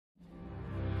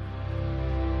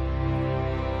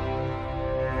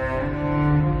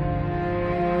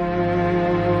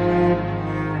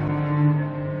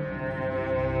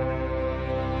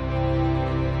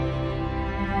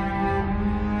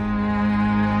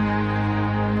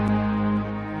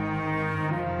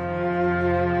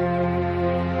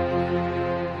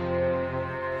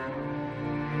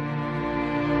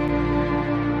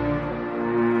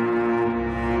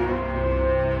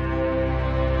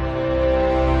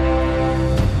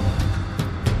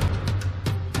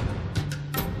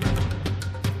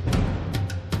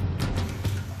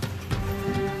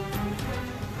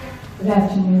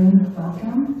afternoon,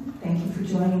 welcome. Thank you for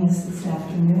joining us this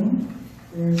afternoon.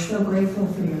 We're so grateful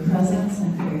for your presence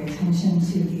and for your attention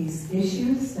to these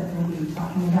issues that we'll be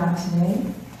talking about today.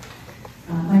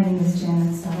 My name is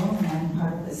Janet Settle, and I'm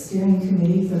part of the steering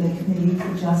committee for the Committee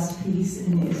for Just Peace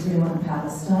in Israel and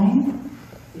Palestine,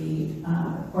 the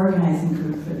organizing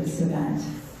group for this event.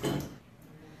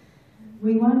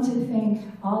 We want to thank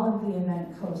all of the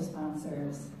event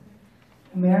co-sponsors: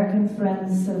 American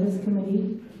Friends Service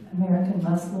Committee, American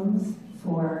Muslims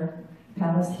for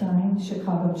Palestine,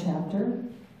 Chicago chapter,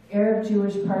 Arab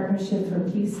Jewish Partnership for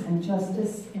Peace and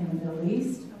Justice in the Middle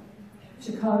East,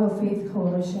 Chicago Faith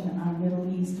Coalition on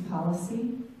Middle East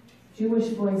Policy, Jewish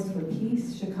Voice for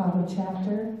Peace, Chicago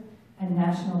chapter, and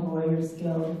National Lawyers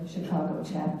Guild, Chicago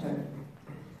chapter.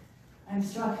 I'm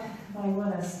struck by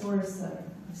what a source of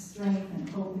strength and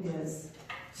hope it is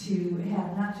to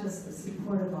have not just the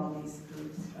support of all these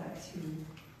groups, but to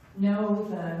know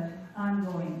the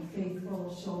ongoing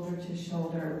faithful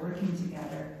shoulder-to-shoulder working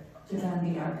together to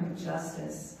bend the arc of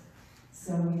justice.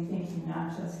 So we thank you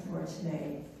not just for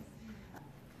today.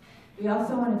 We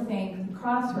also want to thank the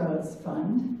Crossroads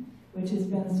Fund, which has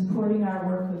been supporting our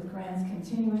work with grants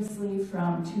continuously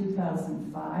from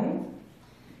 2005.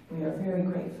 We are very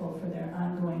grateful for their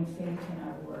ongoing faith in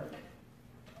our work.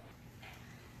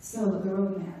 So the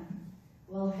roadmap.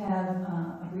 We'll have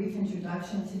a brief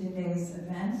introduction to today's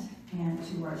event and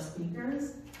to our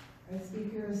speakers. Our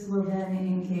speakers will then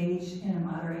engage in a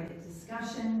moderated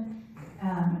discussion,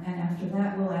 and after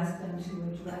that we'll ask them to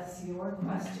address your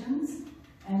questions,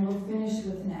 and we'll finish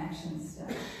with an action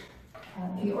step.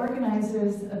 The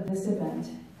organizers of this event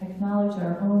acknowledge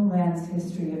our own land's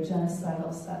history of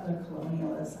genocidal settler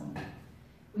colonialism.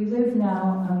 We live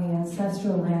now on the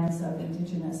ancestral lands of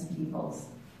indigenous peoples.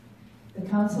 The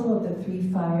Council of the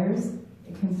Three Fires,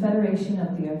 the Confederation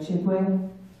of the Ojibwe,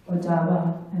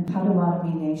 Odawa, and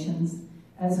Potawatomi nations,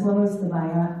 as well as the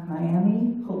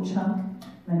Miami, Ho-Chunk,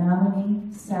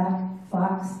 Menominee, Sac,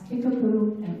 Fox,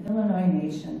 Kickapoo, and Illinois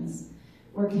nations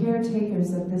were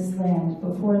caretakers of this land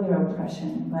before their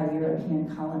oppression by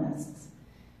European colonists,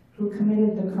 who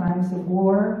committed the crimes of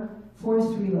war,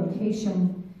 forced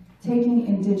relocation, taking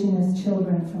indigenous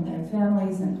children from their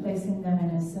families and placing them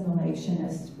in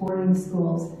assimilationists, boarding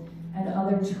schools, and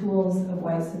other tools of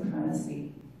white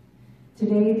supremacy.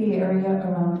 Today, the area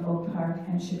around Oak Park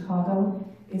and Chicago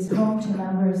is home to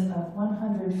members of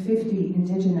 150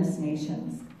 indigenous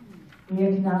nations. We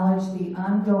acknowledge the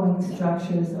ongoing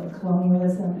structures of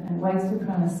colonialism and white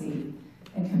supremacy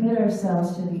and commit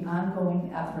ourselves to the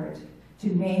ongoing effort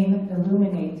to name,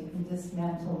 illuminate, and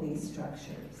dismantle these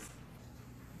structures.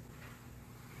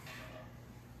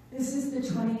 This is the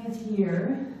 20th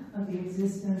year of the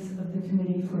existence of the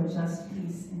Committee for a Just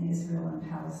Peace in Israel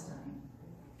and Palestine.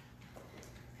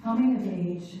 Coming of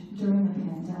age during the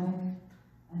pandemic,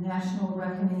 a national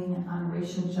reckoning on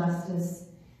racial justice,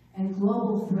 and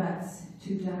global threats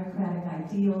to democratic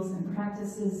ideals and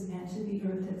practices and to the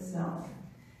earth itself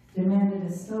demanded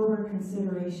a sober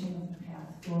consideration of the path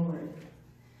forward,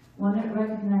 one that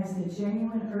recognized the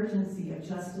genuine urgency of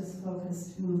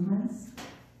justice-focused movements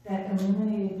that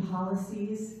eliminated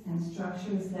policies and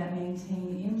structures that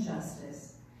maintain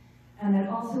injustice, and that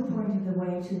also pointed the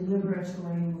way to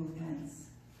liberatory movements.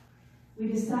 We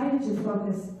decided to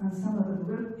focus on some of the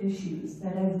root issues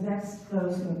that have vexed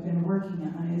those who have been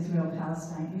working on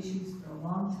Israel-Palestine issues for a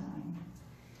long time,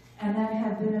 and that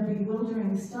have been a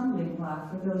bewildering stumbling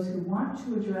block for those who want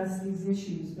to address these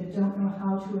issues but don't know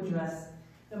how to address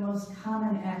the most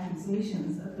common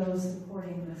accusations of those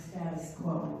supporting the status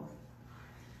quo.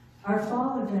 Our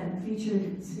fall event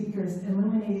featured speakers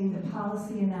illuminating the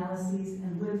policy analyses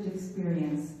and lived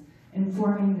experience,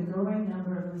 informing the growing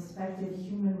number of respected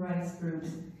human rights groups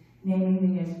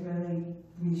naming the Israeli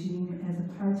regime as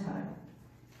apartheid.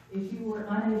 If you were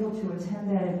unable to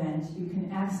attend that event, you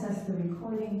can access the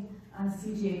recording on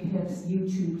CJPIP's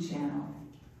YouTube channel.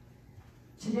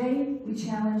 Today, we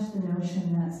challenge the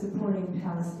notion that supporting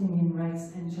Palestinian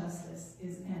rights and justice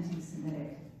is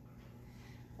anti-Semitic.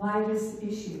 Why this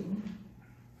issue?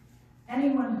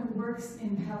 Anyone who works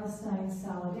in Palestine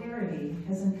solidarity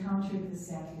has encountered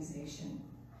this accusation.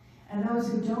 And those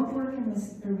who don't work in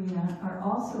this arena are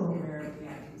also aware of the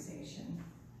accusation.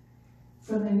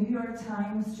 From the New York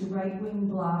Times to right-wing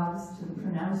blogs, to the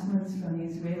pronouncements from the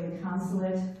Israeli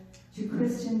consulate, to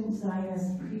Christian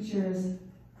Zionist preachers,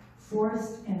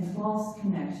 forced and false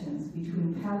connections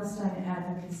between Palestine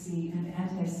advocacy and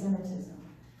anti-Semitism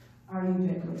are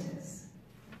ubiquitous.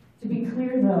 To be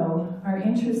clear, though, our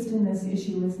interest in this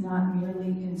issue is not merely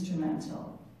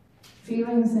instrumental.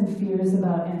 Feelings and fears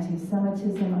about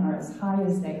anti-Semitism are as high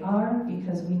as they are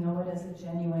because we know it as a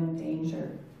genuine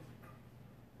danger.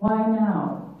 Why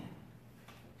now?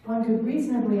 One could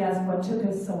reasonably ask what took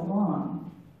us so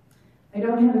long. I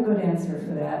don't have a good answer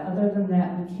for that, other than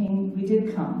that we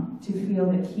did come to feel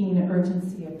the keen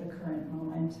urgency of the current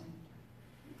moment.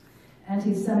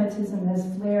 Anti-Semitism has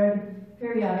flared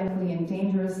periodically in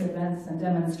dangerous events and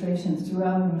demonstrations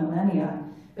throughout the millennia,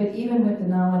 but even with the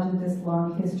knowledge of this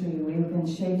long history, we have been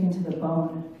shaken to the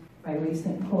bone by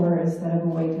recent horrors that have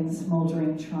awakened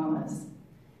smoldering traumas.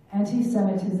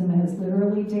 Anti-Semitism has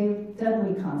literally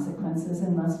deadly consequences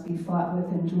and must be fought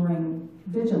with enduring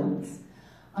vigilance.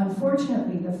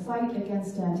 Unfortunately, the fight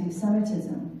against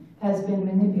anti-Semitism has been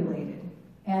manipulated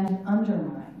and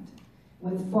undermined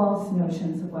with false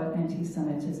notions of what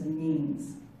anti-Semitism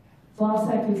means.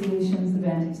 False accusations of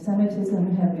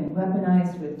anti-Semitism have been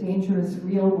weaponized with dangerous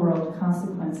real-world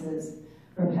consequences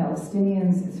for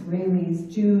Palestinians,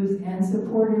 Israelis, Jews, and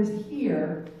supporters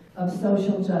here of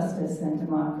social justice and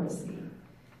democracy.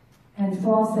 And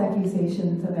false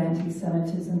accusations of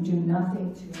anti-Semitism do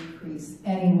nothing to increase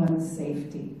anyone's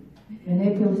safety.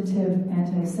 Manipulative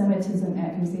anti-Semitism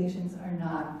accusations are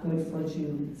not good for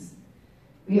Jews.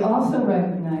 We also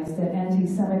recognize that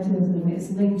anti-Semitism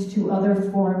is linked to other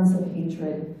forms of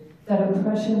hatred, that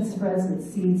oppression spreads its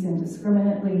seeds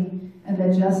indiscriminately, and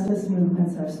that justice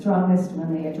movements are strongest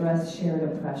when they address shared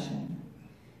oppression.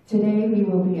 Today, we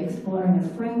will be exploring a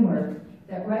framework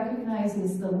that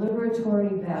recognizes the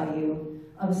liberatory value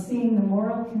of seeing the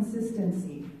moral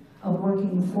consistency of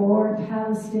working for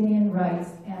Palestinian rights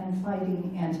and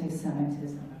fighting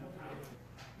anti-Semitism.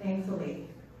 Thankfully,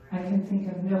 I can think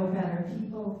of no better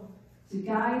people to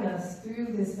guide us through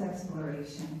this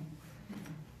exploration.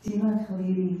 Dima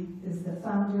Khalidi is the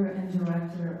founder and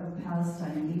director of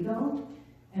Palestine Legal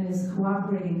and is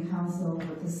cooperating counsel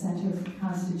with the Center for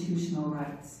Constitutional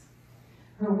Rights.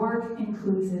 Her work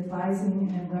includes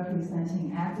advising and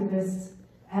representing activists,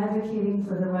 advocating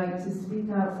for the right to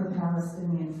speak out for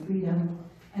Palestinian freedom,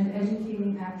 and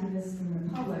educating activists in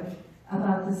the public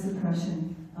about the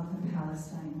suppression of the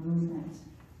Palestine movement.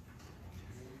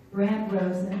 Brant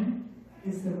Rosen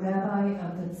is the rabbi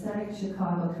of the Tzedek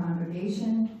Chicago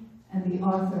congregation and the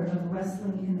author of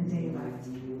Wrestling in the Daylight,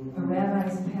 a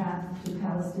rabbi's path to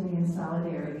Palestinian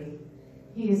solidarity.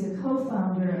 He is a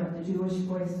co-founder of the Jewish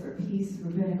Voice for Peace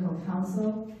Rabbinical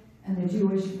Council and the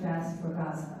Jewish Fast for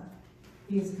Gaza.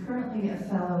 He is currently a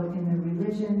fellow in the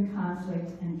Religion,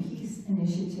 Conflict, and Peace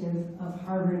Initiative of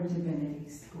Harvard Divinity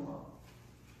School.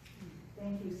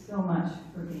 Thank you so much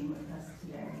for being with us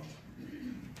today.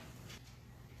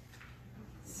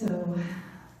 So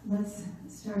let's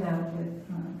start out with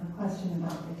a question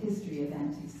about the history of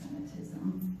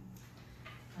anti-Semitism.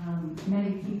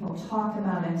 Many people talk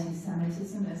about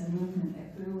anti-Semitism as a movement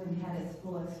that grew and had its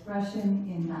full expression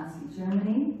in Nazi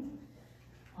Germany,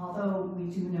 although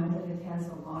we do know that it has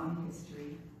a long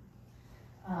history.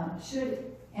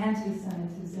 Should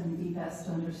anti-Semitism be best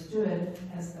understood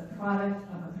as the product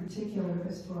of a particular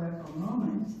historical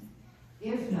moment?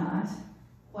 If not,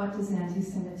 what does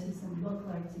anti-Semitism look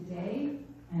like today,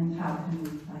 and how can we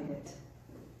fight it?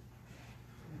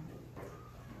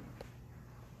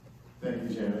 Thank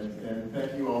you, Janet, and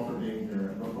thank you all for being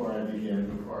here. Before I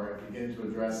begin to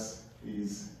address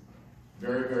these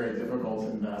very, very difficult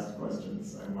and vast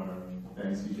questions, I want to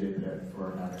thank CJPIP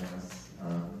for having us,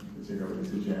 particularly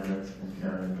to Janet and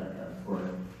Karen and Becca for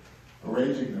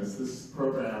arranging this. This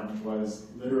program was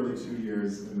literally 2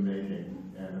 years in the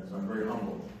making, and so I'm very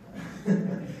humbled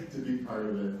to be part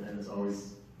of it, and it's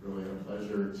always really a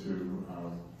pleasure to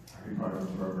be part of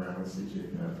the program with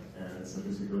CJPIP, and it's a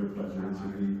particular pleasure to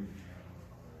be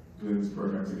doing this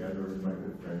program together with my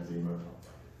good friend Dima.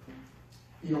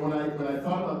 You know, when I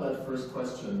thought about that first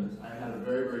question, I had a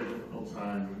very, very difficult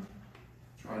time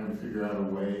trying to figure out a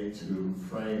way to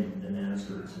frame an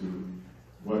answer to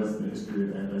what is the history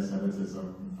of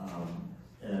anti-Semitism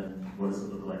and what does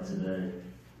it look like today.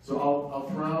 So I'll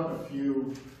throw out a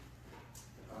few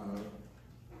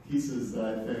pieces that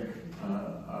I think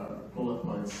are bullet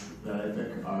points that I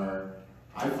think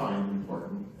I find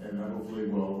important, and that hopefully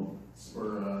will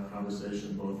spur a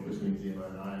conversation both between Dima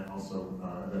and I, and also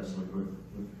eventually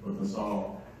with us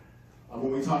all.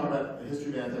 When we talk about the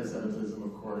history of anti-Semitism,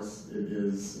 of course, it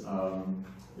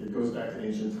goes back to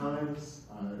ancient times.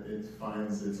 It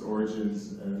finds its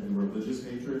origins in religious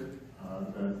hatred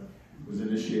that was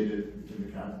initiated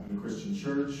in the Christian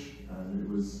church. It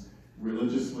was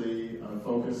religiously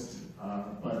focused,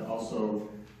 but also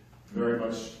very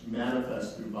much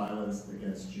manifest through violence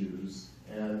against Jews.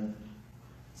 And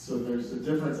So there's a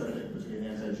difference, I think, between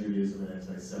anti-Judaism and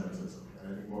anti-Semitism.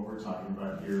 And I think what we're talking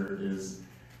about here is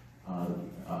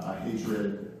a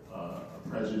hatred, a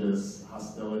prejudice,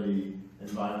 hostility, and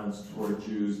violence toward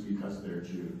Jews because they're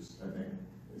Jews, I think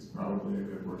is probably a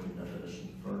good working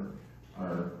definition for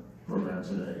our program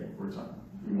today.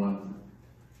 We want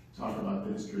to talk about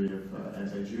the history of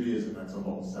anti-Judaism. That's a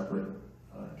whole separate,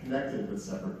 connected but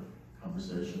separate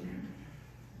conversation.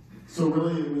 So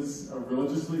really it was a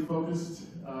religiously focused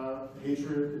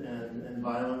hatred and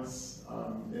violence.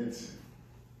 It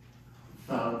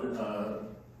found,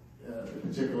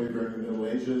 particularly during the Middle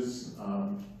Ages,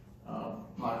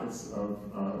 pockets of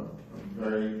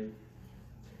very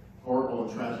horrible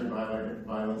and tragic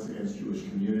violence against Jewish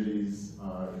communities.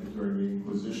 During the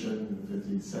Inquisition in the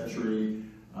 15th century,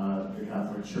 the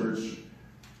Catholic Church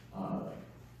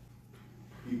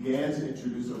began to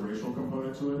introduce a racial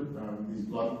component to it, these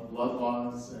blood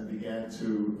laws, and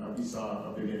we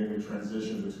saw a beginning of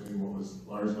transition between what was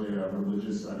largely a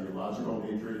religious ideological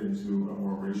hatred into a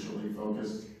more racially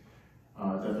focused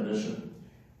definition.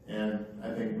 And I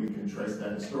think we can trace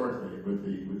that historically with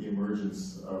the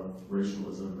emergence of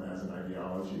racialism as an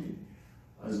ideology.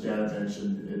 As Janet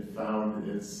mentioned, it found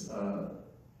its, I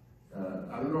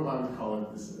don't know if I would call it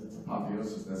its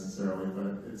apotheosis necessarily,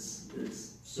 but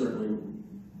it's certainly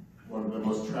one of the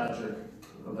most tragic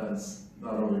events,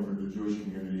 not only for the Jewish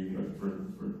community, but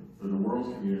for the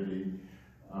world community.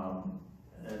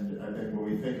 And I think when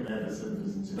we think of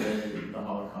anti-Semitism today, the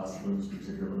Holocaust looms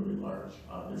particularly large,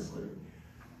 obviously.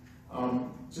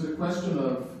 To the question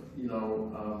of,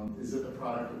 is it the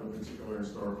product of a particular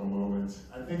historical moment?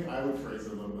 I think I would phrase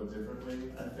it a little bit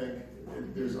differently. I think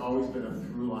there's always been a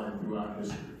through line throughout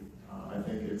history. I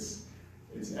think it's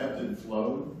ebbed and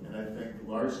flowed, and I think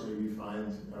largely we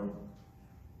find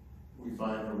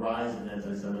a rise in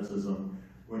anti-Semitism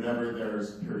whenever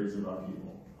there's periods of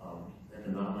upheaval,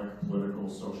 economic, political,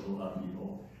 social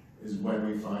upheaval, is when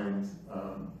we find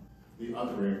the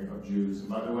othering of Jews. And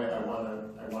by the way, I want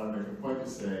to make a point to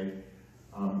say,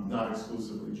 not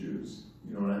exclusively Jews.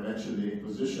 When I mentioned the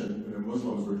Inquisition,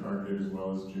 Muslims were targeted as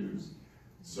well as Jews.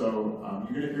 So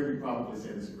you're going to hear me probably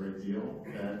say this a great deal,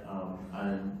 that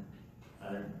I'm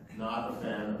not a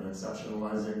fan of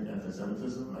exceptionalizing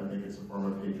anti-Semitism. I think it's a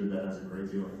form of hatred that has a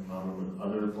great deal in common with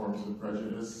other forms of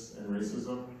prejudice and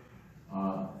racism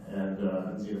and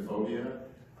xenophobia.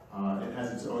 It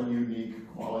has its own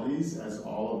unique qualities, as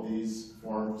all of these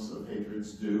forms of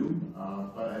hatreds do.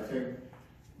 But I think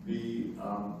the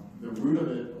root of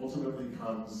it ultimately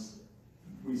comes,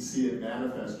 we see it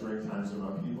manifest during times of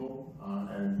upheaval,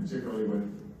 and particularly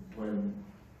when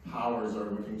powers are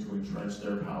looking to entrench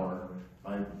their power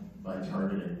by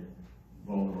targeting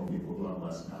vulnerable people who have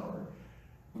less power.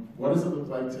 What does it look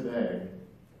like today?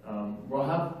 We'll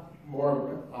have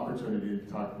more opportunity to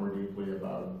talk more deeply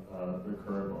about the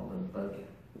current moment, but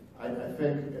I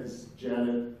think, as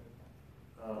Janet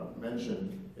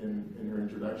mentioned in her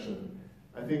introduction,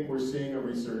 I think we're seeing a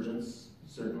resurgence,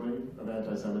 certainly, of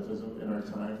anti-Semitism in our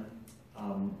time.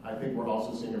 I think we're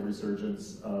also seeing a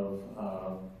resurgence of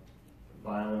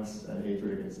violence and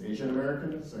hatred against Asian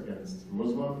Americans, against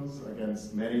Muslims,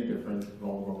 against many different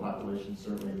vulnerable populations,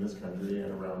 certainly in this country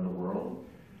and around the world.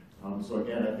 So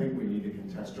again, I think we need to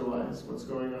contextualize what's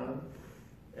going on.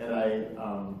 And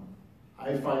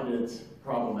I find it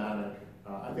problematic.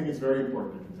 I think it's very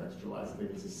important to contextualize. I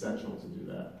think it's essential to do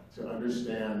that, to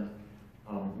understand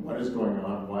what is going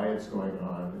on, why it's going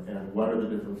on, and what are the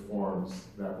different forms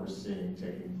that we're seeing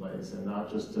taking place, and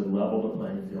not just to level the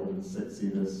playing field and see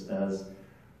this as,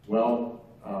 well,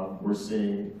 we're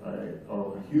seeing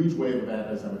a huge wave of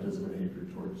anti-Semitism and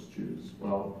hatred towards Jews.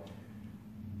 Well,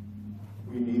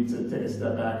 we need to take a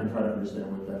step back and try to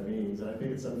understand what that means. And I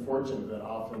think it's unfortunate that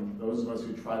often those of us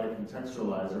who try to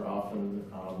contextualize are often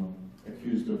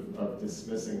accused of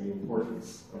dismissing the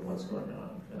importance of what's going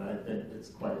on. And I think it's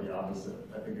quite the opposite.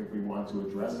 I think if we want to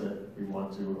address it, if we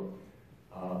want to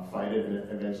fight it and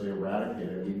eventually eradicate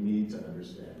it, we need to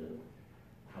understand it.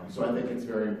 So I think it's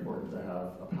very important to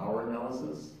have a power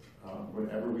analysis.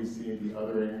 Whenever we see the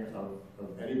othering of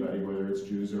anybody, whether it's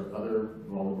Jews or other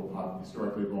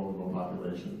historically vulnerable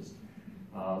populations,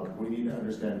 we need to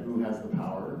understand who has the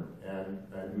power and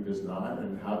who does not,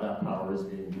 and how that power is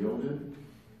being wielded.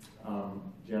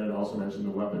 Janet also mentioned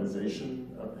the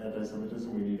weaponization of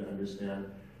anti-Semitism. We need to understand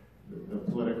the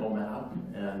political map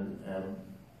and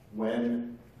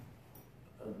when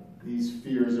these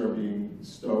fears are being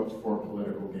stoked for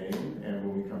political gain. And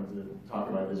when we come to talk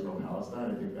about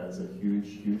Israel-Palestine, I think that's a huge,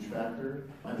 huge factor.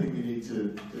 I think we need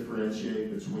to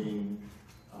differentiate between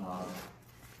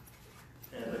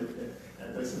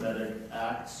anti-Semitic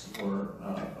acts or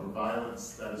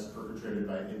violence that is perpetrated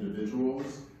by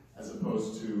individuals as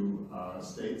opposed to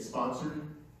state-sponsored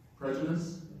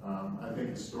prejudice. I think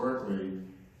historically,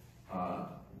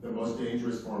 the most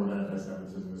dangerous form of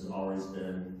anti-Semitism has always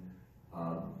been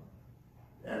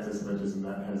anti-Semitism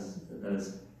that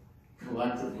is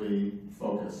collectively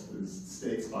focused, is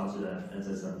state-sponsored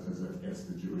anti-Semitism against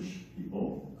the Jewish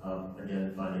people.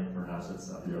 Again, finding perhaps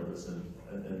it's obvious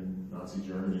in Nazi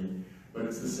Germany, but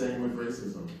it's the same with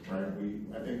racism, right?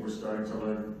 I think we're starting to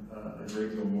learn a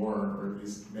great deal more, or at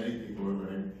least many people are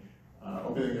learning,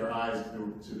 opening their eyes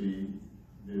to the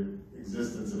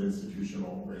existence of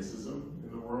institutional racism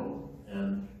in the world.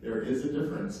 And there is a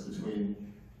difference between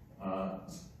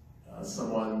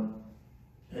someone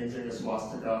painting a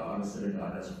swastika on a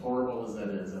synagogue, as horrible as that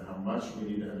is, and how much we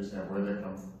need to understand where they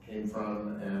came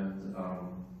from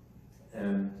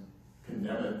and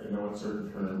condemn it in no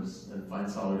uncertain terms and find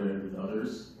solidarity with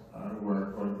others who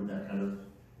are going through that kind of,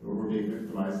 who are being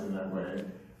victimized in that way.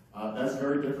 That's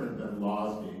very different than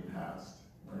laws being passed,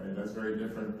 right? That's very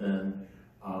different than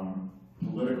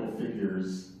political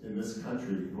figures in this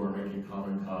country who are making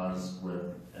common cause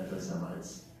with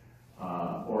anti-Semites,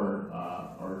 or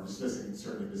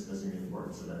certainly dismissing the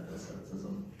importance of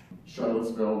anti-Semitism.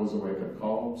 Charlottesville was a wake-up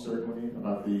call, certainly,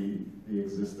 about the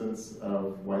existence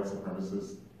of white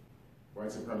supremacy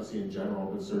in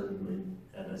general, but certainly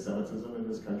anti-Semitism in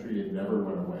this country. It never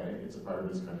went away. It's a part of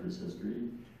this country's history.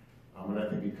 And I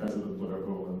think because of the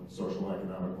political and social and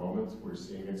economic moments, we're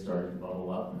seeing it starting to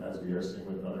bubble up, as we are seeing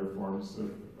with other forms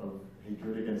of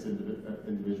hatred against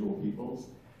individual peoples.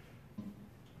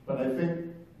 But I think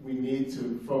we need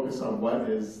to focus on what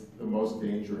is the most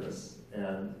dangerous,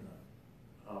 and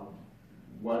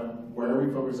where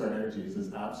we focus our energies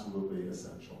is absolutely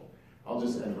essential. I'll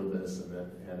just end with this and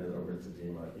then hand it over to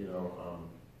Dima. You know,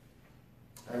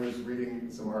 I was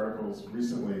reading some articles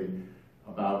recently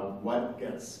about what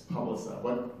gets publicized,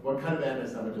 what kind of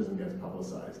anti-Semitism gets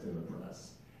publicized in the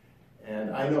press.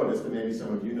 And I noticed, and maybe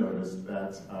some of you noticed,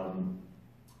 that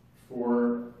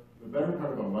for the better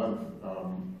part of a month,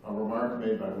 a remark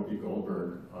made by Whoopi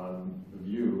Goldberg on The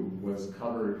View was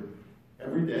covered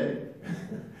every day.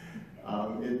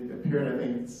 It appeared, I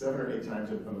think, 7 or 8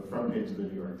 times on the front page of the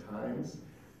New York Times.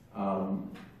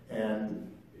 And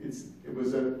it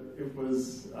was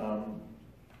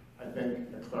I think,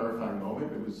 a clarifying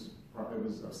moment. It was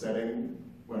upsetting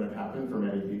when it happened for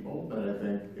many people, but I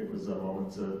think it was a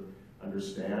moment to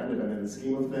understand. And in the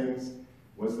scheme of things,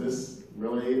 was this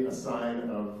really a sign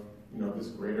of this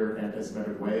greater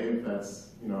anti-Semitic wave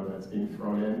that's being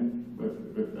thrown in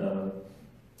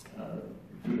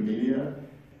through the media?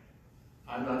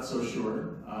 I'm not so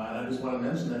sure. And I just want to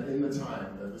mention that in the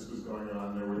time that this was going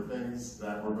on, there were things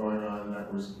that were going on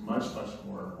that were much, much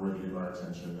more worthy of our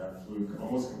attention, that flew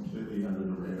almost completely under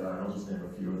the radar, and I'll just name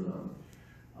a few of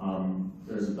them.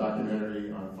 There's a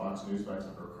documentary on Fox News by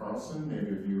Tucker Carlson,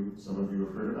 some of you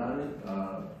have heard about it,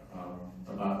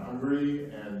 about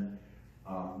Hungary, and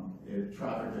it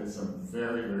trafficked in some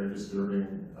very, very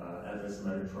disturbing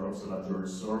anti-Semitic tropes about George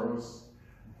Soros.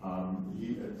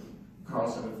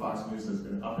 Carlson and Fox News has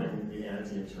been upping the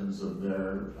ante in terms of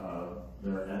their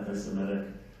anti-Semitic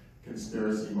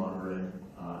conspiracy mongering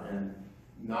and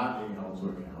not being held to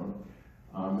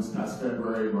account. This past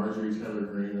February, Marjorie Taylor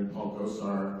Greene and Paul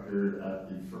Gosar appeared at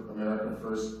the America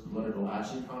First Political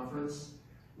Action Conference,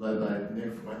 led by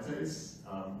Nick Fuentes.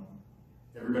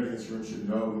 Everybody in this room should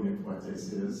know who Nick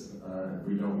Fuentes is. If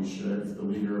we don't, we should. He's the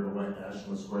leader of the white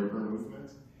nationalist Quaker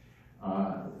movement.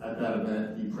 At that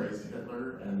event, he praised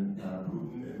Hitler and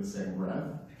Putin in the same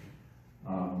breath.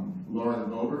 Lauren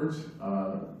Boebert,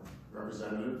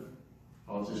 representative,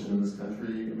 politician in this country,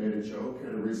 made a joke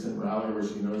at a recent rally where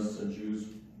she noticed some Jews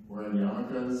wearing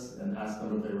yarmulkes and asked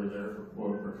them if they were there for,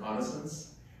 quote,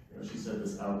 reconnaissance. She said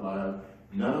this out loud.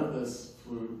 None of this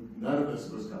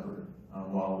was covered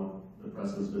while the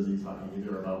press was busy talking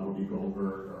either about Whoopi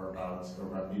Goldberg or about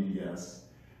BDS,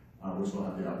 which we'll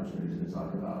have the opportunity to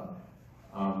talk about.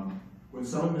 When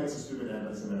someone makes a stupid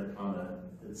anti-Semitic comment,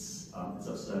 it's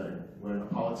upsetting. When a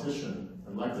politician,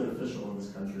 an elected official in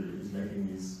this country, is making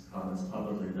these comments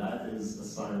publicly, that is a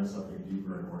sign of something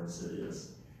deeper and more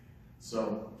insidious.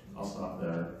 So I'll stop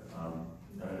there.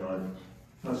 And I know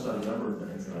I've touched on a number of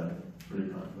things that I'm pretty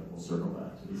confident we'll circle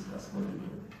back to discuss more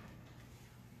deeply.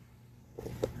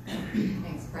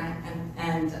 Thanks, Brent.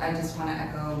 And I just want to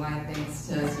echo my thanks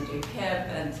to CJPIP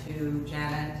and to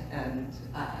Janet and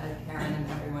Karen and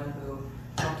everyone who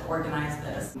helped organize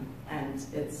this. And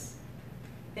it's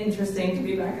interesting to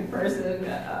be back in person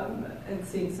and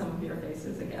seeing some of your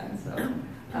faces again. So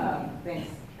thanks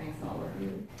all of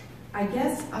you. I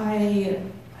guess I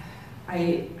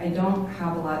don't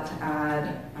have a lot to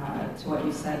add to what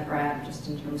you said, Brad, just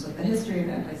in terms of the history of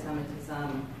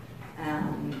anti-Semitism.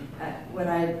 What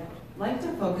I'd like to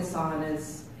focus on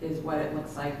is what it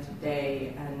looks like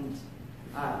today and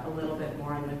a little bit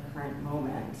more in the current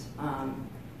moment.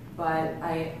 But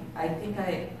I think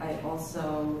I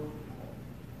also,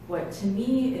 what to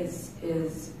me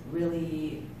is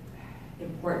really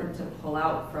important to pull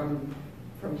out from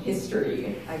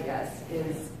history, I guess,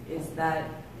 is that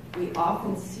we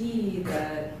often see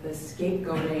the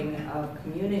scapegoating of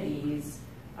communities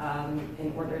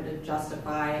in order to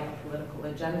justify a political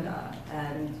agenda,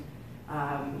 and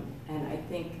I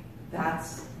think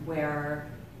that's where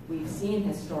we've seen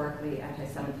historically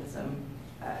anti-Semitism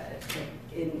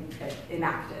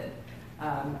enacted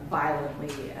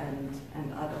violently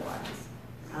and otherwise,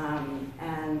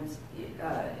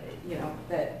 you know,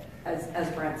 that as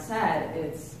Brant said,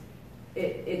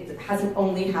 it hasn't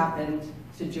only happened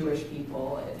to Jewish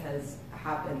people. It has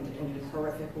happened in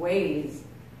horrific ways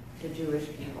to Jewish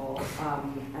people,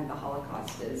 and the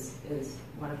Holocaust is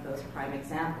one of those prime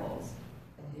examples.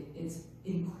 It's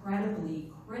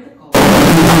incredibly critical to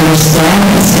understand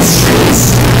these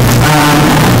histories and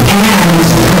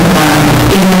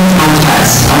in the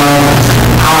context of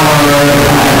our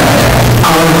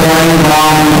very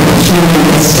long human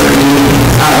history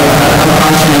of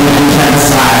oppression and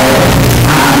genocide,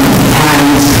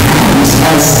 and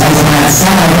as Matt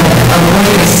said, a way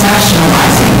of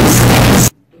exceptionalizing these things.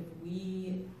 If we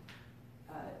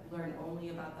learn only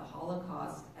about the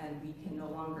Holocaust and we can no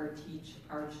longer teach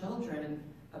our children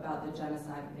about the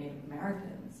genocide of Native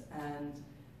Americans and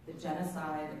the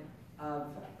genocide of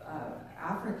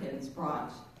Africans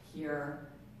brought here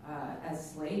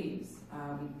as slaves,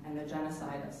 and the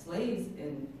genocide of slaves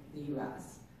in the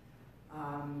U.S.,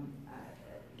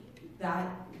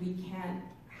 that we can't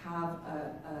have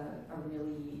a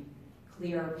really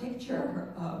clear picture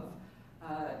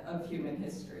of human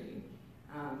history.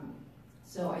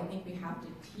 So I think we have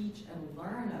to teach and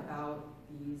learn about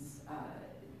these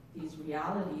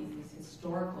realities, these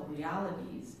historical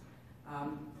realities,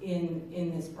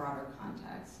 in this broader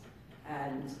context.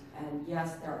 And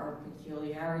yes, there are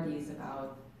peculiarities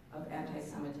of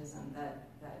anti-Semitism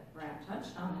that Brant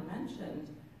touched on and mentioned,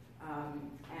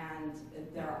 and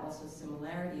there are also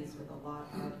similarities with a lot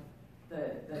of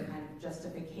the kind of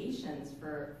justifications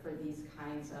for these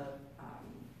kinds of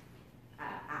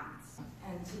acts.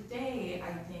 And today,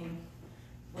 I think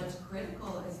what's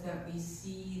critical is that we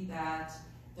see that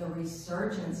the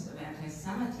resurgence of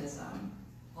anti-Semitism,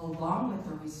 along with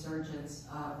the resurgence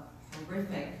of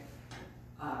horrific,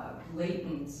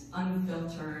 blatant,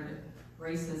 unfiltered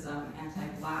racism,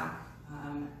 anti-Black,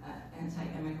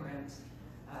 anti-immigrant,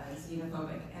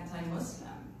 xenophobic,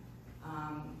 anti-Muslim,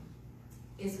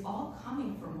 is all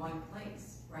coming from one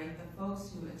place, right? The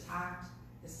folks who attacked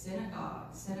the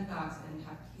synagogues and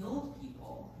have killed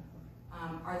people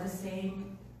are the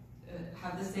same,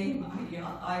 have the same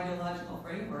ideological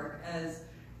framework as,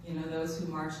 you know, those who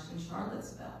marched in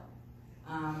Charlottesville.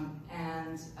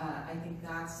 And I think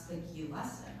that's the key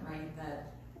lesson, right?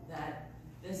 That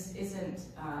this isn't,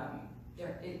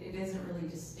 it isn't really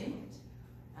distinct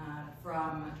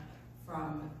from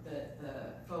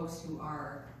the folks who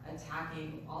are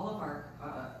attacking all of our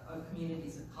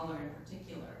communities of color in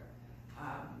particular.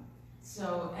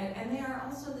 So, and they are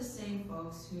also the same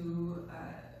folks who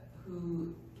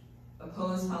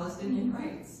oppose Palestinian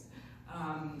rights.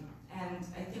 And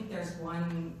I think there's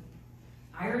one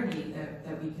irony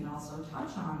that we can also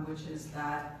touch on, which is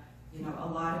that, you know, a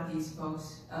lot of these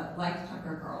folks, like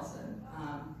Tucker Carlson,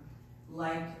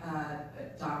 like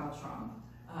Donald Trump,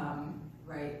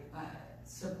 right,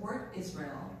 support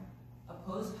Israel,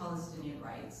 oppose Palestinian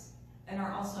rights, and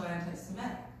are also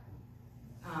anti-Semitic.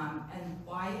 And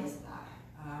why is that?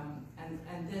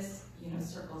 And this, you know,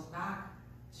 circles back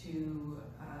to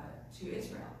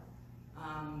Israel,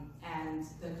 and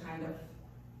the kind of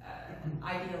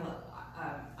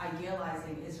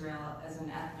idealizing Israel as an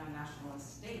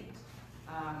ethno-nationalist state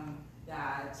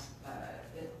that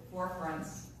it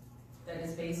forefronts, that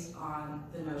is based on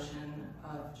the notion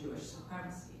of Jewish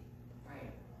supremacy,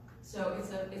 right? So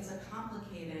it's a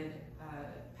complicated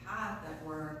path that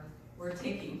we're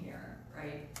taking here,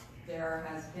 right? There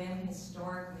has been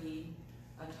historically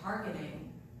a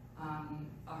targeting,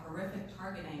 a horrific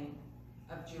targeting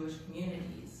of Jewish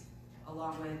communities,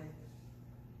 along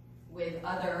with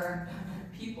other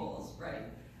peoples, right?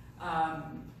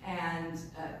 And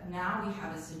now we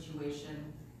have a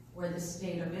situation where the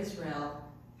state of Israel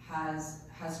has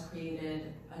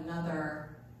created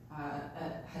another,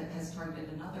 has targeted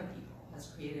another people, has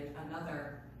created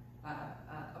another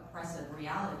oppressive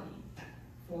reality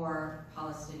for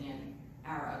Palestinian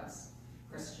Arabs,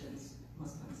 Christians,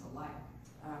 Muslims alike.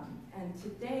 And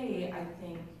today, I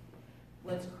think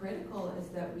what's critical is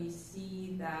that we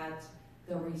see that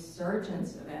the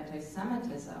resurgence of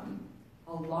anti-Semitism,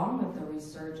 along with the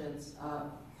resurgence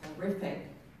of horrific,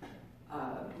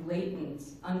 blatant,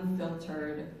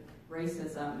 unfiltered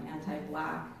racism,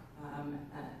 anti-Black,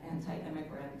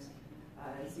 anti-immigrant,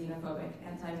 xenophobic,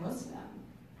 anti-Muslim,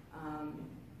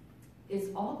 is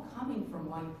all coming from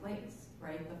one place,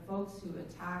 right? The folks who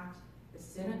attacked the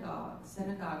synagogues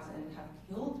and have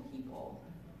killed people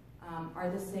are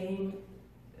the same,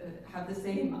 have the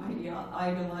same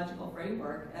ideological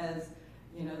framework as,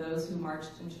 you know, those who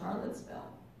marched in Charlottesville.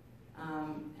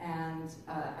 And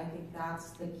I think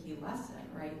that's the key lesson,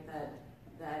 right?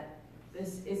 That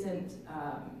this isn't,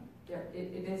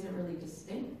 it isn't really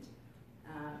distinct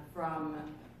from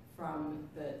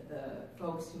the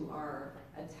folks who are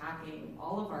attacking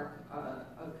all of our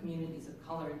communities of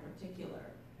color in particular.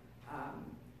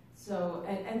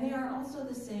 And they are also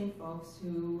the same folks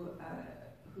who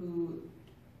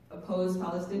oppose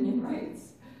Palestinian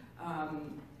rights.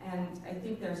 And I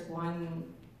think there's one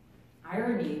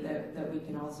irony that we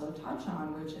can also touch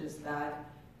on, which is that,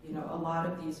 you know, a lot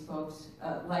of these folks,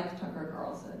 like Tucker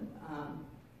Carlson,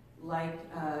 like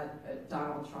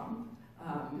Donald Trump,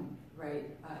 right,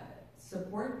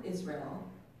 support Israel,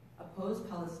 oppose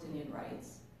Palestinian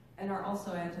rights, and are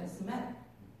also anti-Semitic.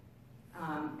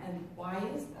 And why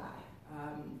is that?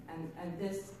 And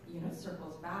this, you know,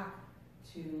 circles back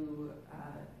to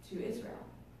Israel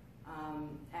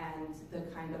and the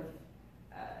kind of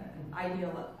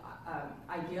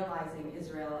idealizing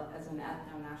Israel as an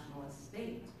ethno-nationalist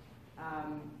state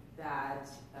that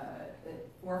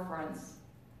forefronts,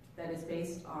 that is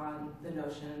based on the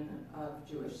notion of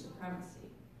Jewish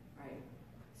supremacy, right?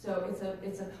 So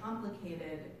it's a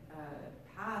complicated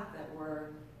path that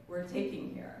we're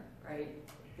taking here, right?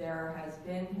 There has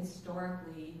been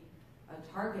historically a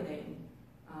targeting,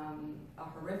 a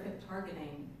horrific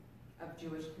targeting of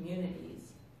Jewish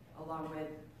communities, along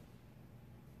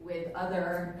with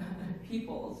other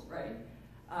peoples, right?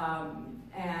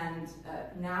 And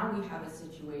now we have a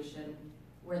situation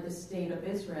where the state of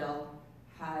Israel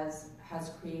has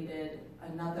created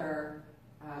another,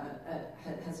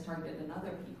 has targeted another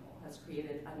people, has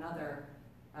created another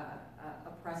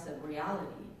oppressive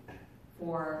reality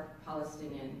for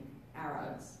Palestinian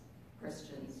Arabs,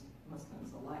 Christians,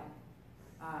 Muslims alike.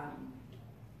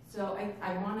 So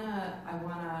I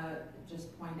wanna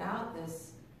just point out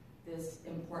this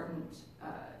important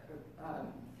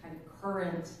kind of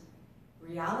current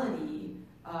reality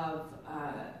of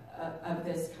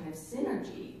this kind of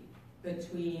synergy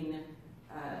between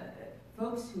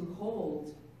folks who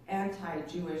hold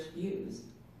anti-Jewish views.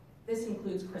 This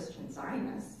includes Christian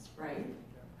Zionists, right,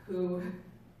 who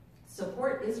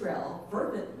support Israel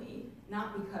fervently,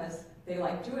 not because they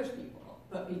like Jewish people,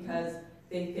 but because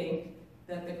they think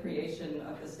that the creation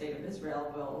of the state of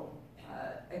Israel will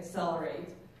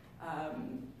accelerate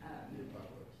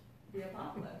the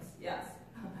apocalypse. Yes,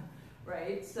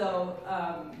 right. So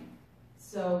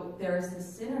there's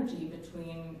this synergy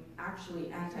between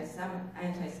actually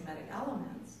anti-Semitic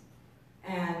elements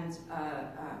and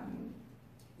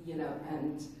you know,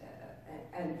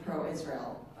 and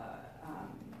pro-Israel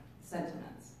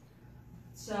sentiments.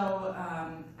 So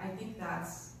I think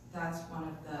that's one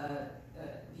of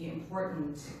the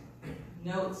important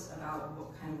notes about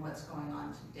what's going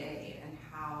on today, and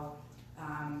how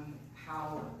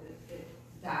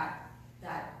that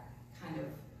kind of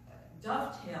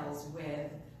dovetails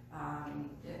with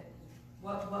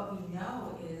what we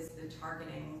know is the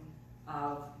targeting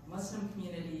of Muslim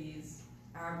communities,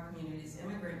 Arab communities,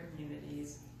 immigrant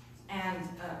communities, and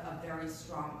a very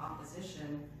strong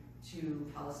opposition to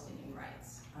Palestinian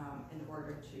rights in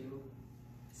order to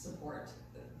support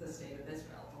the state of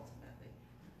Israel ultimately.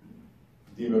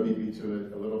 Dima beat me to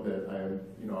it a little bit.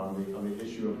 You know, on the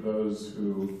issue of those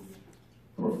who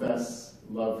profess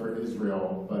love for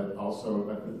Israel, but also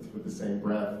with the same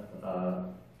breath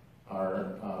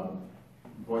are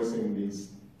voicing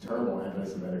these terrible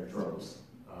anti-Semitic tropes.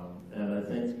 And I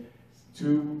think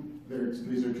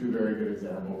these are two very good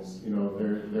examples. You know,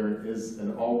 there is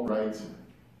an alt-right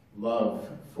love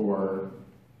for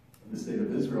the state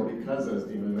of Israel because, as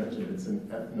Dima mentioned, it's an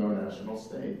ethno-national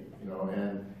state. You know,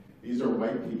 and these are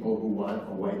white people who want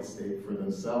a white state for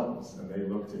themselves, and they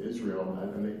look to Israel,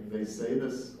 and they say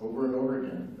this over and over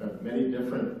again. Many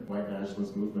different white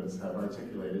nationalist movements have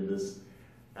articulated this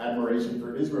admiration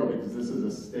for Israel because this is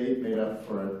a state made up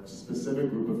for a specific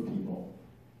group of people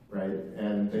right?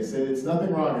 And they say it's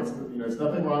nothing wrong. It's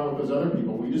nothing wrong with those other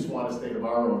people. We just want a state of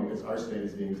our own because our state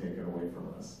is being taken away from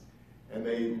us. And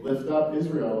they lift up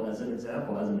Israel as an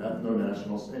example, as an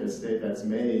ethno-national state, a state that's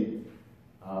made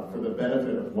for the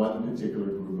benefit of one particular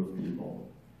group of people.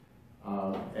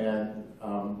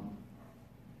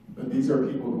 But these are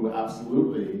people who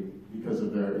absolutely, because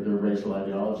of their racial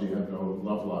ideology, have no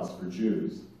love lost for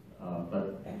Jews.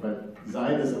 But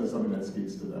Zionism is something that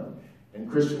speaks to them. And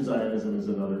Christian Zionism is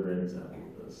another great example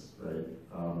of this, right?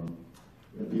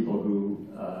 The people who,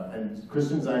 and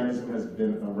Christian Zionism has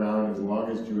been around as long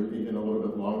as Jewish, even a little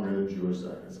bit longer than Jewish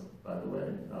Zionism, by the way.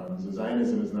 So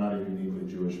Zionism is not a uniquely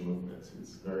Jewish movement.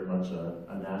 It's very much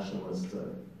a nationalist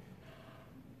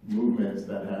movement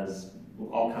that has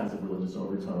all kinds of religious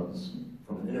overtones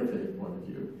from an interfaith point of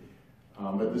view.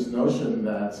 But this notion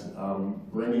that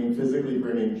physically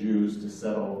bringing Jews to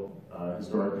settle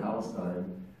historic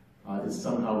Palestine is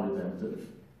somehow redemptive,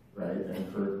 right?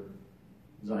 And for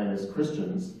Zionist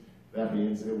Christians, that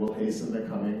means it will hasten the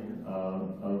coming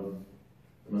of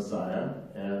the Messiah,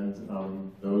 and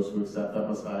those who accept that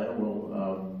Messiah will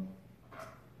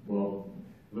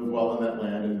live well in that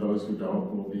land, and those who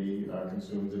don't will be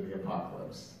consumed in the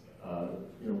apocalypse.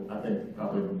 I think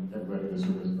probably everybody in this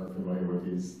room are familiar with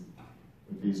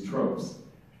these tropes.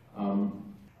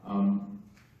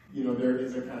 There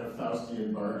is a kind of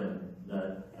Faustian bargain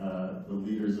that the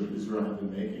leaders of Israel have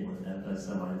been making with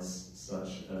anti-Semites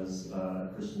such as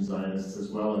Christian Zionists as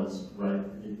well as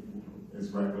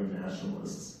right-wing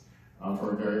nationalists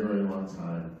for a very, very long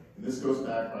time. And this goes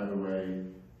back, by the way,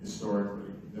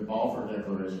 historically. The Balfour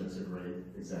Declaration is a great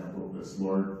example of this.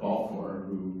 Lord Balfour,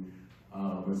 who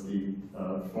was the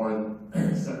Foreign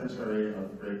Secretary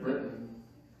of Great Britain,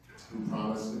 who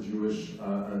promised a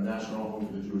national home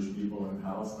to the Jewish people in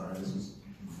Palestine. This was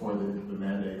before the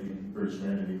British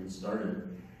mandate even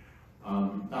started.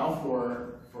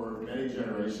 Balfour, for many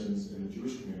generations in the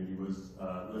Jewish community, was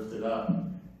lifted up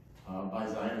by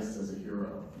Zionists as a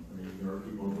hero. I mean, there are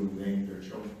people who named their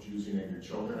children, Jews who named their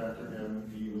children after him.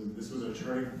 This was a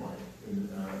turning point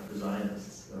for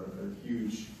Zionists, a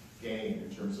huge gain in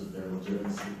terms of their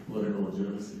legitimacy, political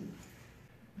legitimacy.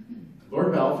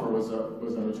 Lord Balfour was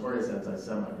a notorious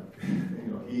anti-Semite.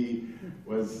 He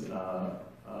was a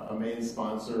main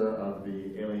sponsor of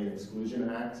the Alien Exclusion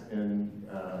Act in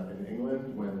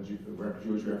England when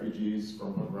Jewish refugees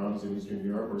from pogroms in Eastern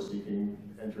Europe were seeking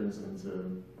entrance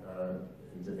into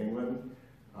England.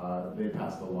 They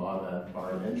passed a law that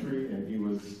barred entry, and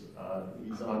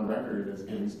he's on record as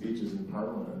giving speeches in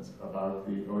Parliament about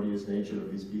the odious nature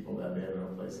of these people that they have no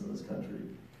place in this country.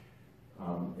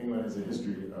 England has a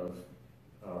history of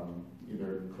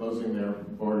either closing their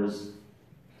borders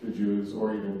to Jews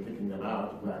or even kicking them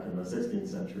out back in the 16th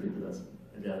century, but that's,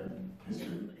 again,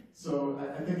 history. So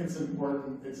I think it's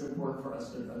important for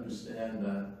us to understand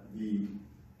that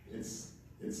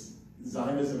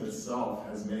Zionism itself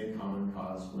has made common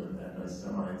cause with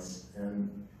anti-Semites, and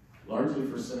largely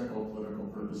for cynical political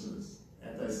purposes.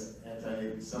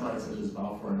 Anti-Semites such as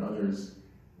Balfour and others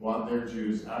want their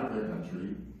Jews out of their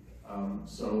country,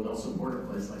 so they'll support a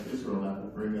place like Israel that will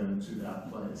bring them to that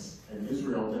place. And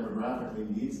Israel demographically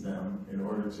needs them in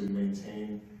order to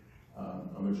maintain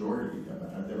a majority,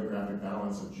 a demographic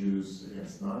balance of Jews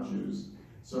against non-Jews.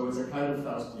 So it's a kind of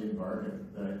Faustian bargain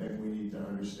that I think we need to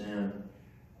understand,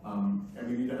 and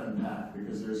we need to unpack,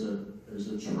 because there's a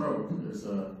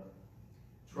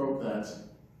trope that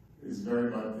is very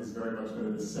much been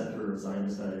at the center of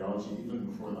Zionist ideology even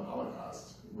before the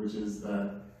Holocaust, which is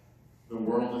that the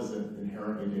world is an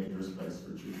inherently dangerous place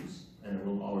for Jews, and it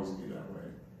will always be that way.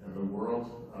 And the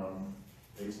world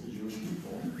hates the Jewish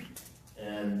people,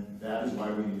 and that is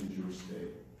why we need a Jewish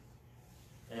state.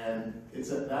 And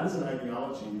that is an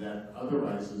ideology that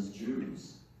otherizes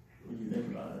Jews, when you think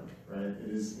about it, right?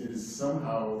 It is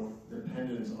somehow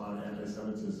dependent on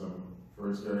anti-Semitism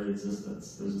for its very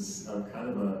existence. There's a kind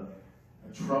of a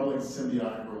troubling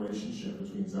symbiotic relationship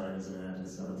between Zionism and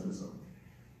anti-Semitism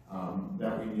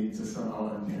that we need to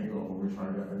somehow untangle when we're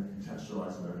trying to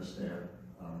contextualize and understand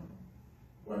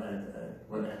what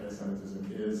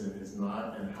anti-Semitism is and is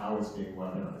not, and how it's being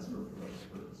weaponized for those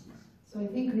purposes. So I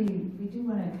think we do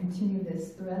want to continue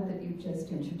this thread that you've just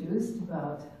introduced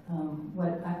about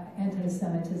what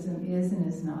anti-Semitism is and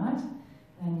is not.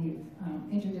 And you've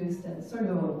introduced a sort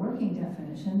of a working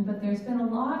definition, but there's been a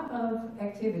lot of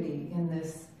activity in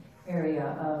this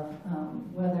area of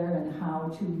whether and how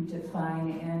to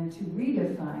define and to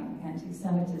redefine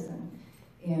anti-Semitism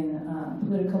in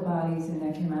political bodies and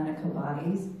ecumenical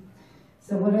bodies.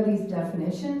 So what are these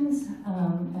definitions,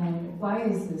 and why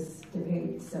is this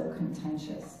debate so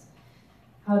contentious?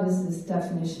 How does this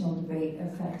definitional debate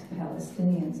affect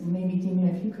Palestinians? And maybe,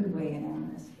 Dima, if you could weigh in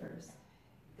on this first.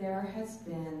 There has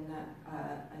been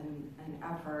an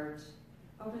effort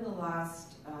over the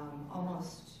last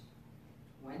almost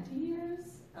 20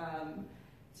 years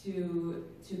to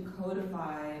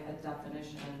codify a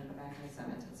definition of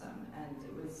anti-Semitism, and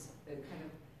it kind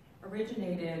of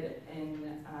originated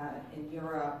in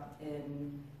Europe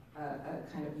in a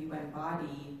kind of UN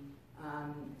body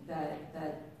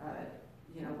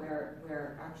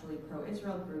where actually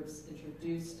pro-Israel groups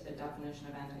introduced a definition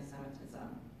of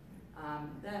anti-Semitism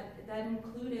that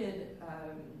included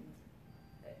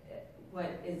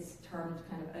what is termed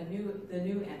kind of the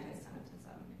new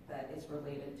anti-Semitism that is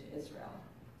related to Israel.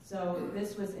 So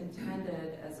this was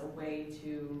intended as a way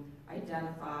to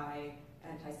identify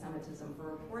anti-Semitism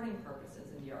for reporting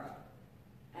purposes in Europe.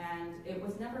 And it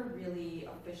was never really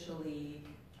officially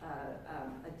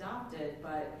adopted,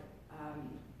 but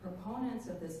proponents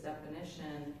of this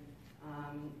definition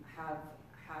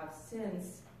have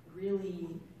since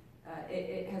really,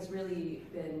 it has really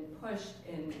been pushed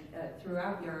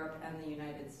throughout Europe and the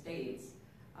United States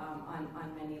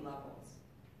on many levels.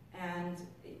 And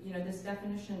this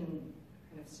definition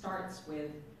kind of starts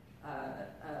with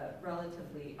a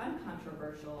relatively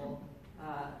uncontroversial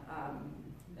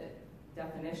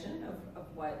definition of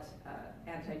what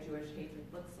anti-Jewish hatred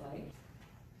looks like.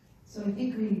 So I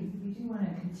think we do want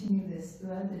to continue this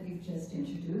thread that you've just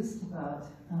introduced about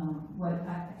what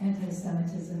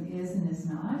anti-Semitism is and is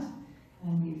not.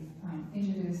 And we've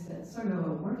introduced a sort of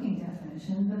a working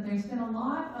definition, but there's been a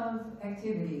lot of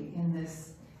activity in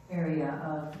this area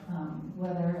of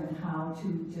whether and how to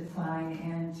define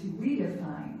and to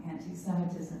redefine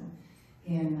anti-Semitism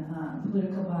in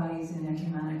political bodies and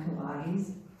ecumenical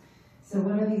bodies. So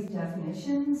what are these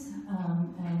definitions,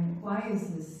 and why is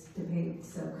this debate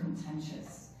so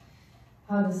contentious?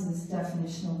 How does this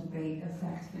definitional debate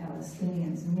affect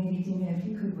Palestinians? And maybe, Dima, if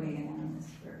you could weigh in on this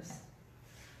first.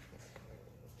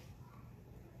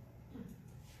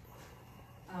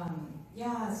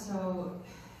 So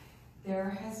there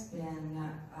has been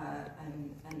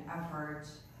an effort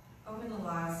over the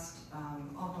last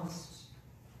almost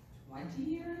 20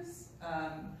 years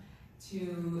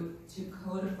to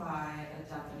codify a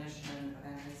definition of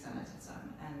anti-Semitism,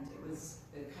 and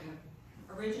it kind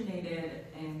of originated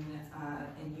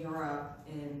in Europe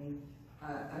in a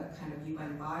kind of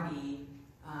UN body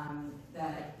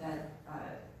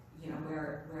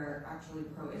where actually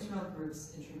pro-Israel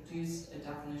groups introduced a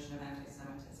definition of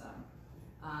anti-Semitism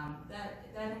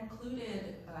that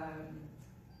included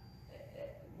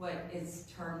what is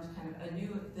termed kind of the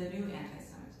new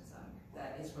anti-Semitism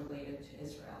that is related to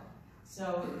Israel. So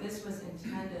this was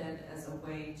intended as a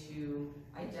way to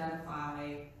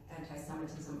identify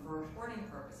anti-Semitism for reporting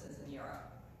purposes in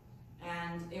Europe.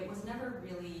 And it was never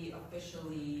really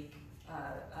officially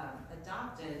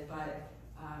adopted, but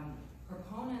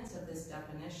proponents of this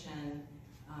definition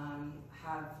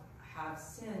have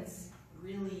since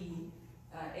really,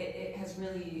 it has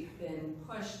really been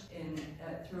pushed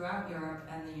throughout Europe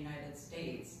and the United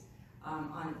States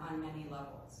on many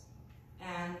levels.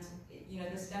 And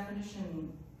this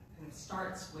definition kind of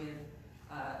starts with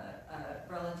a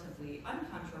relatively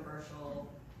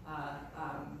uncontroversial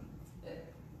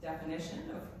definition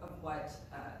of what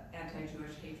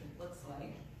anti-Jewish hatred looks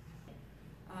like.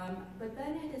 But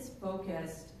then it is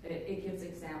focused, it gives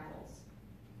examples.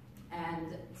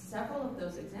 And several of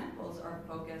those examples are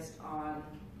focused on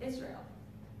Israel.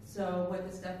 So what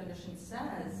this definition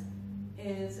says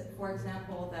is, for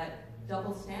example, that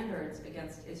double standards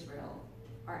against Israel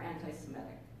are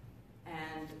anti-Semitic,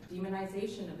 and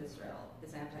demonization of Israel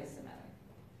is anti-Semitic.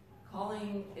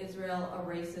 Calling Israel a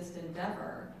racist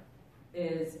endeavor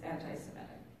is anti-Semitic.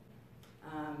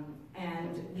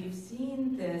 And we've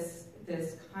seen this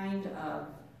kind of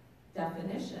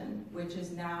definition, which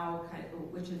is now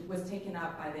was taken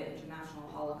up by the International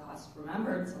Holocaust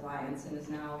Remembrance Alliance and is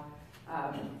now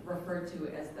referred to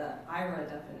as the IRA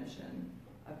definition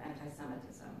of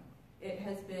anti-Semitism. It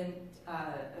has been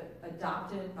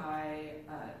adopted by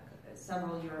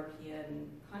several European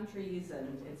countries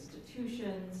and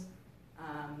institutions.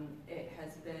 It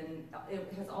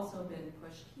has also been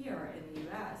pushed here in the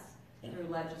U.S. through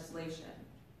legislation.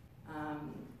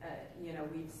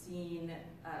 We've seen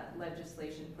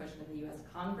legislation pushed in the U.S.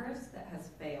 Congress that has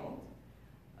failed.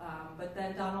 But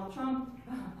then Donald Trump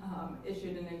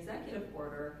issued an executive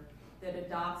order that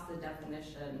adopts the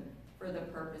definition for the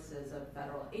purposes of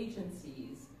federal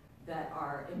agencies that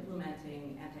are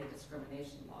implementing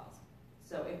anti-discrimination laws.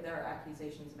 So if there are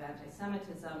accusations of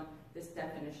anti-Semitism, this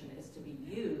definition is to be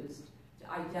used to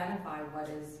identify what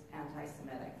is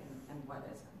anti-Semitic and what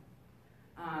isn't.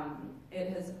 It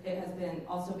has been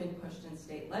also been pushed in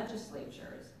state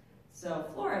legislatures. So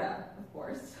Florida, of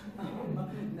course,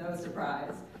 no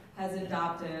surprise, has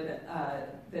adopted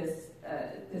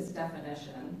this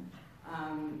definition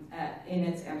in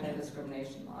its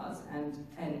anti-discrimination laws, and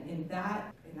in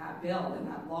that bill, in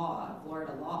that law,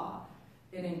 Florida law,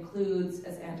 it includes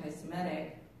as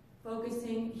anti-Semitic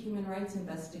focusing human rights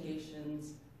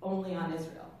investigations only on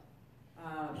Israel.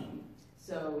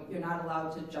 So you're not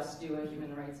allowed to just do a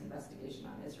human rights investigation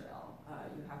on Israel.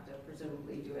 You have to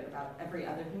presumably do it about every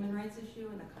other human rights issue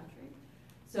in the country.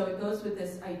 So it goes with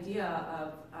this idea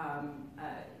of,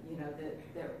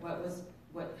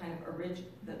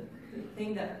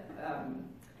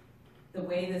 the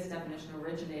way this definition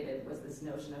originated was this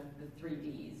notion of the 3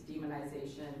 Ds,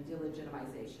 demonization,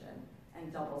 delegitimization,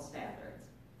 and double standards.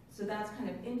 So that's kind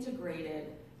of integrated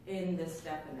in this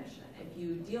definition. If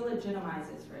you delegitimize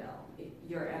Israel,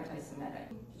 you're anti-Semitic.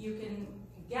 You can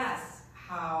guess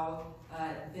how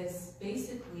this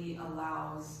basically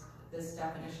allows this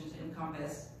definition to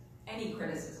encompass any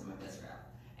criticism of Israel.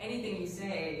 Anything you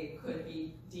say could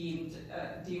be deemed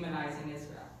demonizing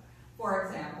Israel. For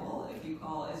example, if you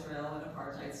call Israel an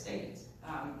apartheid state,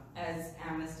 as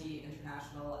Amnesty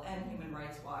International and Human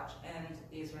Rights Watch and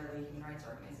the Israeli human rights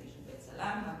organization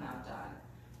B'Tselem have now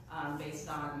done, based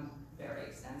on very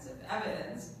extensive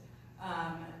evidence,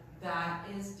 that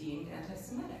is deemed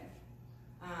anti-Semitic.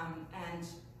 And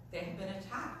they have been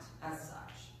attacked as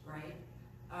such, right?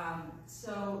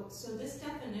 So this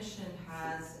definition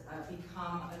has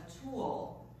become a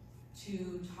tool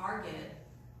to target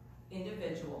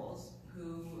individuals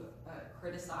who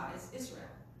criticize Israel.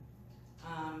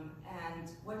 And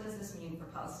what does this mean for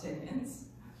Palestinians?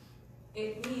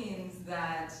 It means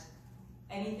that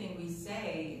anything we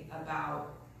say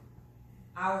about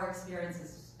our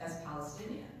experiences as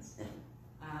Palestinians,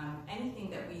 anything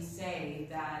that we say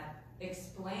that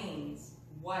explains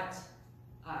what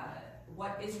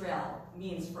Israel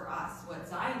means for us, what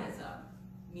Zionism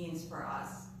means for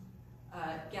us,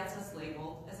 gets us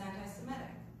labeled as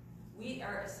anti-Semitic. We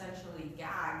are essentially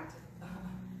gagged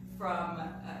from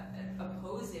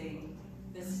opposing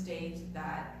the state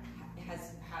that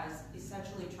has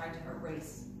essentially tried to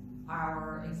erase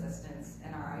our existence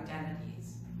and our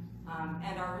identities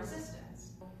and our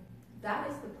resistance. That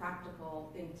is the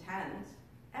practical intent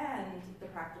and the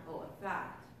practical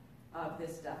effect of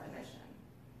this definition.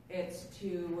 It's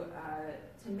to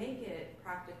make it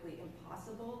practically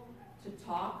impossible to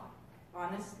talk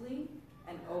honestly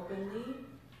and openly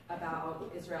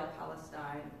about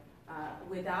Israel-Palestine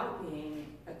without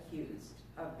being accused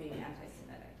of being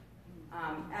anti-Semitic.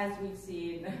 As we've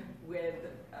seen with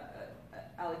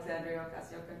Alexandria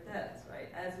Ocasio-Cortez, right?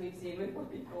 As we've seen with more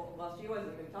people, well, she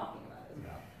wasn't even talking about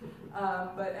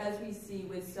Israel. But as we see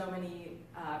with so many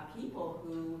people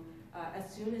who,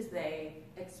 as soon as they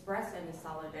express any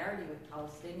solidarity with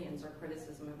Palestinians or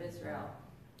criticism of Israel,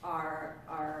 are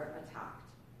attacked.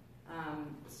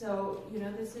 So,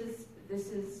 this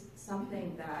is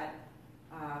something that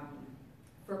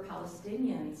for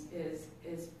Palestinians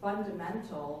is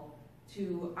fundamental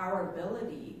to our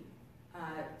ability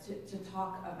to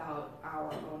talk about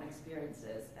our own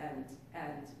experiences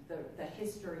and the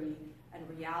history and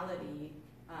reality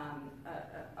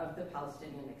of the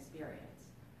Palestinian experience.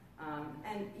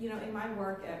 And in my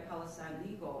work at Palestine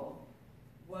Legal,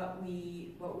 what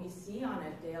we see on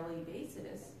a daily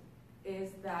basis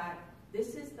is that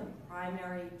this is the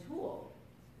primary tool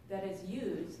that is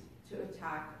used to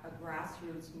attack a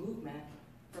grassroots movement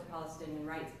for Palestinian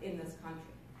rights in this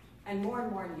country, and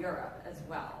more in Europe as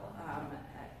well,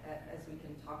 as we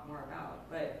can talk more about.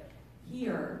 But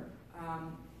here,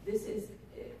 this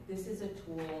is a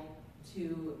tool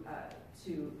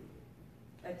to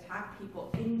attack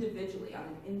people individually on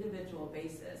an individual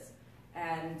basis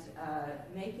and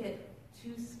make it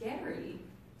too scary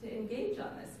to engage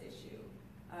on this issue.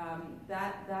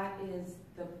 That is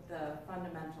the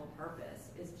fundamental purpose,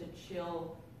 is to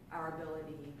chill our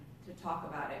ability to talk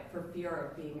about it for fear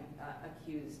of being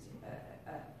accused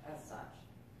as such.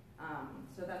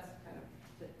 So that's kind of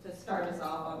to start us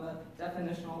off on the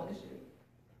definitional issue.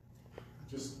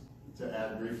 Just to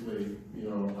add briefly,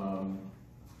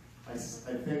 I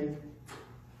think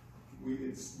we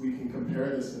can compare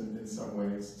this in some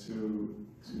ways to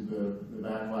the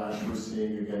backlash we're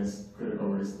seeing against critical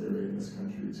race theory in this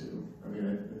country too. I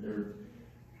mean,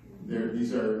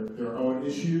 these are their own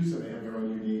issues and they have their own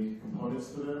unique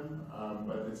components to them,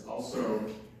 but it's also,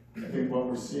 I think what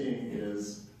we're seeing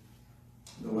is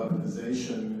the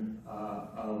weaponization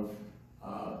of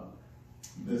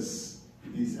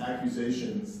these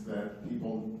accusations that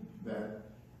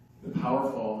the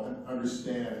powerful and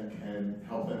understand can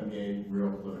help them gain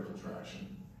real political traction.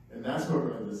 And that's what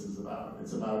really this is about.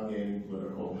 It's about gaining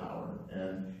political power.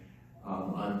 And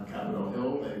on Capitol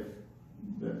Hill,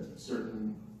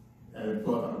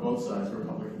 on both sides,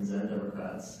 Republicans and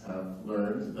Democrats have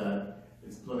learned that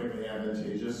it's politically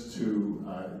advantageous to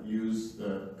use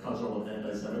the cudgel of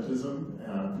anti-Semitism,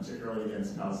 particularly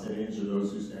against Palestinians or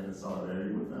those who stand in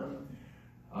solidarity with them.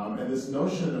 And this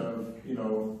notion of,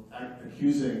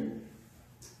 accusing,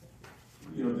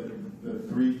 the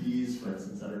 3 Ds, for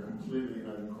instance, that are completely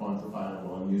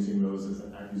unquantifiable, and using those as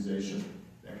an accusation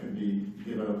that can be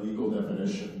given a legal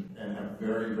definition and have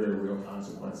very, very real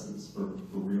consequences for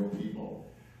real people.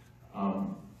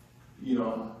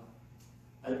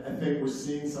 I think we're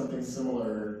seeing something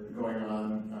similar going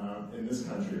on in this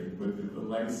country with the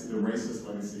legacy, the racist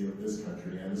legacy of this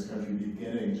country, and this country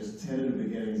beginning, just tentative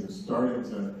beginnings of starting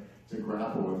to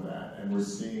grapple with that, and we're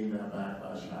seeing that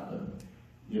backlash happen.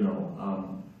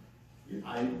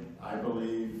 I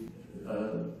believe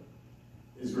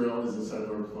Israel is a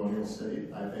settler colonial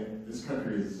state. I think this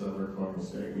country is a settler colonial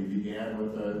state. We began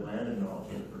with a land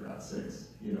acknowledgement, for God's sakes.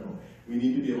 We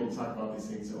need to be able to talk about these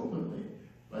things openly.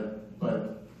 But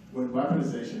when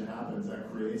weaponization happens,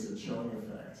 that creates a chilling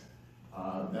effect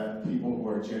that people who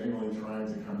are genuinely trying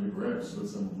to come to grips with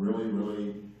some really,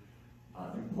 really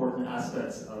important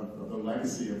aspects of the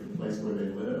legacy of the place where they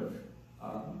live,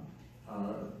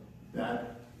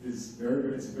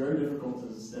 it's very difficult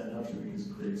to stand up to because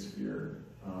it creates fear.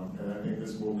 And I think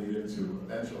this will lead into,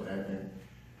 eventually, I think,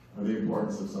 the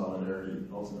importance of solidarity,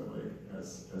 ultimately,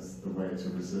 as the way to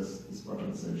resist this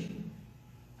weaponization.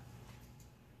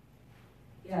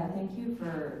 Yeah, thank you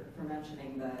for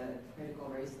mentioning the critical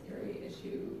race theory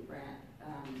issue, Brant,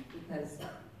 because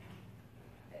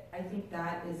I think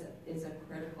that is a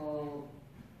critical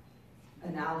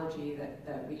analogy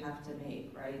that we have to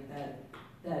make, right?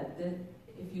 That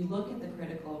if you look at the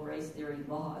critical race theory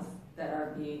laws that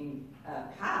are being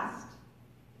passed,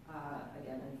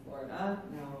 again in Florida,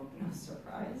 no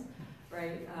surprise,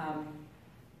 right?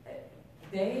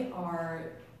 They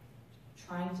are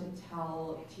trying to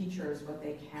tell teachers what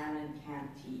they can and can't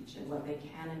teach, and what they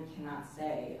can and cannot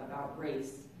say about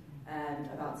race and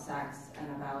about sex and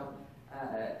about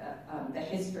the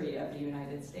history of the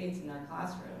United States in their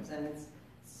classrooms. And it's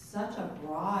such a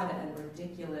broad and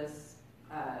ridiculous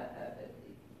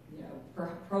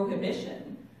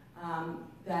prohibition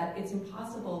that it's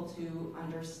impossible to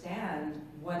understand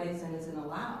what is and isn't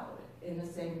allowed, in the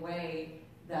same way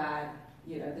that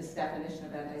this definition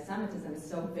of anti-Semitism is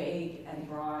so vague and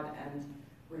broad and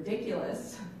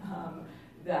ridiculous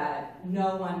that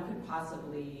no one could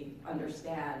possibly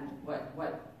understand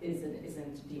what is and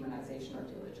isn't demonization or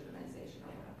delegitimization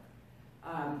or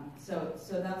whatever.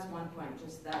 So that's one point,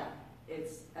 just that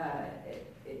it's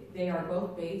they are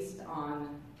both based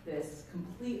on this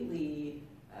completely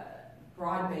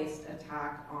broad-based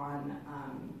attack on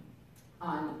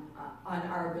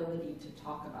our ability to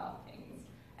talk about things.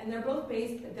 And they're both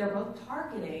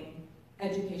targeting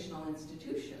educational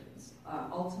institutions,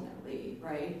 ultimately,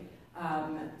 right?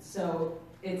 So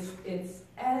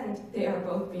and they are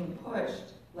both being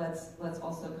pushed. Let's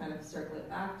also kind of circle it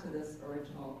back to this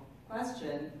original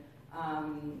question,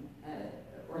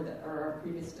 or our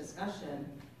previous discussion.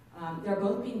 They're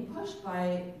both being pushed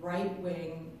by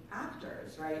right-wing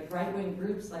actors, right? Right-wing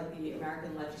groups like the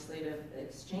American Legislative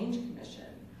Exchange Commission,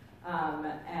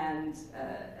 and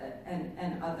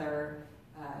other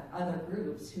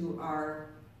groups who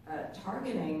are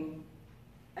targeting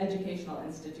educational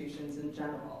institutions in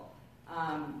general.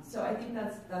 So I think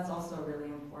that's also really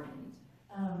important.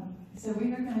 So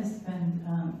we are going to spend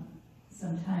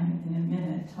some time in a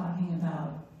minute talking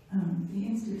about the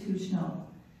institutional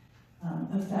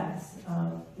effects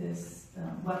of this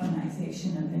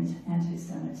weaponization of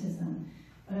anti-Semitism.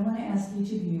 But I want to ask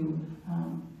each of you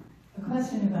a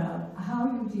question about how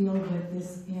you deal with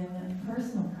this in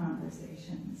personal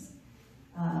conversations.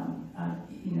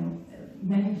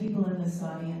 Many people in this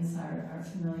audience are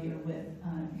familiar with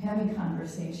having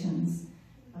conversations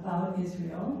about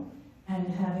Israel and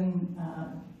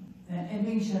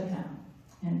being shut down,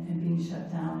 and being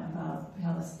shut down about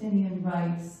Palestinian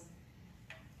rights.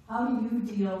 How do you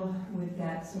deal with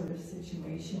that sort of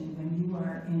situation when you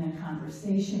are in a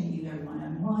conversation, either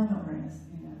one-on-one or in a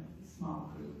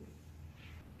small group?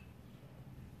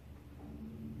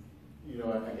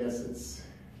 I guess it's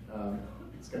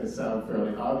going to sound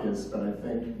fairly obvious, but I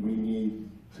think we need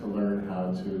to learn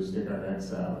how to stick our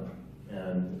necks out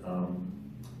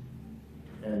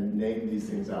and name these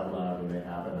things out loud when they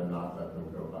happen and not let them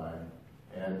go by.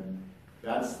 And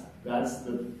that's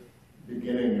the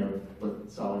beginning of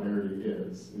what solidarity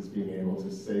is being able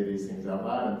to say these things out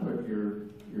loud and put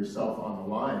yourself on the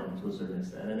line to a certain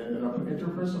extent. And in an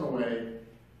interpersonal way,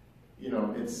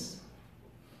 it's,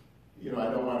 I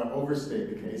don't want to overstate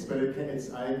the case, but I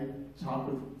talk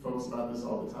with folks about this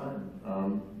all the time.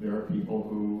 There are people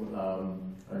who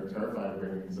are terrified of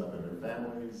bringing things up in their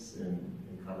families, in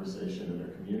conversation in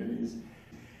their communities.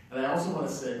 And I also want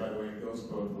to say, by the way, it goes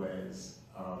both ways.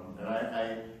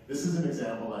 And this is an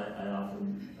example I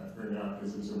often bring up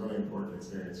because it was a really important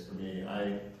experience for me.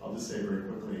 I'll just say very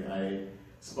quickly, I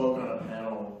spoke on a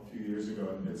panel a few years ago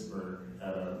in Pittsburgh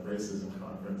at a racism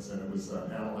conference, and it was a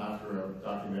panel after a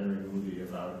documentary movie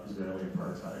about Israeli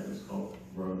apartheid. It was called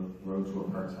Road to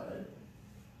Apartheid.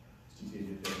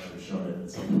 CJPIP might have shown it at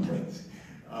some point,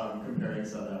 comparing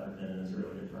South African and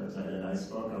Israeli apartheid. And I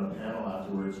spoke on a panel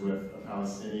afterwards with a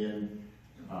Palestinian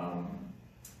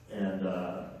and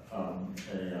I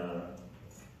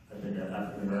think an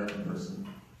African-American person.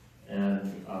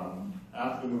 And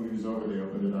after the movie was over, they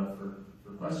opened it up for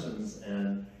questions,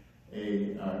 and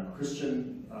a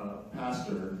Christian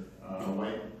pastor, a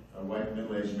white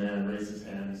middle-aged man, raised his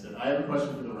hand and said, "I have a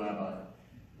question for the rabbi."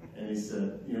 And he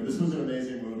said, this was an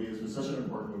amazing movie, this was such an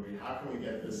important movie, how can we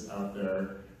get this out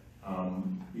there?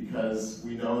 Because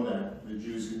we know that the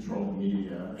Jews control the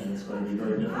media, and it's going to be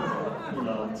very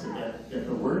difficult, to get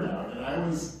the word out. And I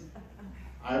was,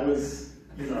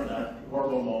 that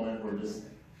horrible moment where just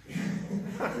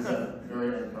there's that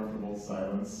very uncomfortable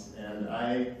silence, and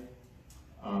I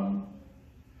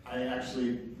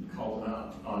actually called him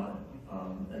out on it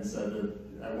and said that,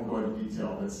 I won't go into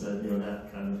detail, but said,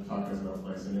 that kind of talk has no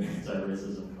place in an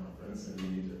anti-racism conference, and you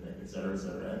need to think, et cetera, et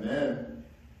cetera. And then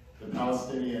the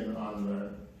Palestinian on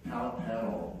the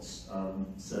panel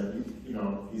said,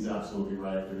 he's absolutely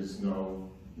right. There's no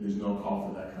call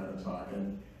for that kind of talk.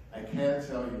 And I can't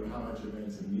tell you how much it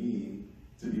meant to me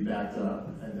to be backed up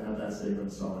and to have that statement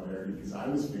of solidarity, because I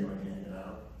was feeling hanging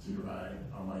out to dry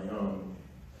on my own.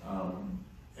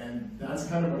 And that's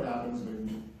kind of what happens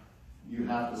when you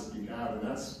have to speak out, and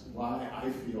that's why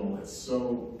I feel it's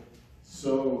so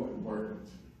important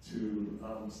to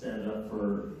stand up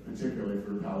particularly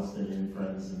for Palestinian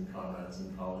friends and comrades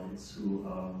and colleagues who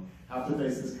have to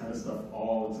face this kind of stuff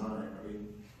all the time. I mean,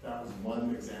 that was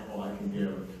one example I can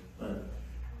give, but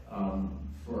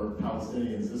for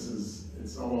Palestinians,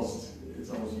 it's almost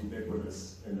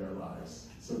ubiquitous in their lives.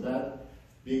 So that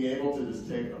being able to just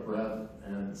take a breath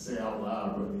and say out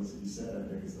loud what needs to be said, I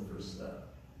think, is the first step.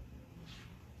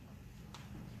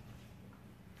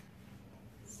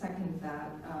 Second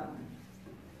that.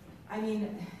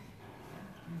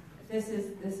 This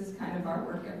is kind of our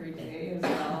work every day as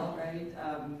well, right?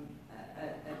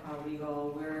 At Palestine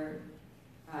Legal,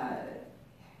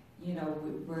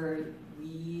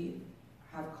 we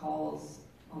have calls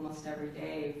almost every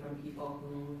day from people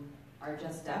who are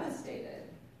just devastated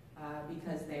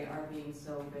because they are being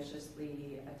so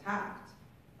viciously attacked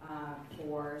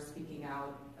for speaking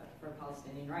out for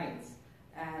Palestinian rights.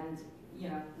 And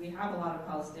we have a lot of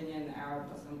Palestinian Arab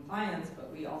Muslim clients,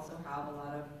 but we also have a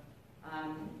lot of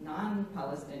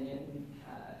non-Palestinian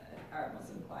Arab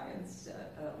Muslim clients,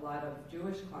 a lot of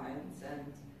Jewish clients,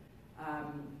 and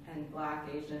Black,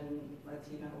 Asian,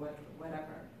 Latino,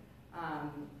 whatever.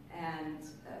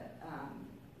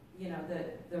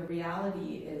 The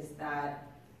reality is that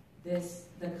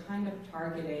the kind of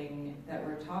targeting that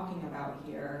we're talking about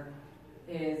here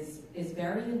is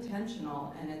very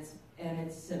intentional, and it's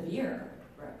severe.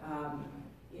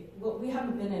 We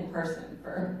haven't been in person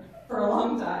for a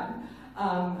long time,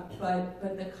 but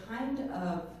the kind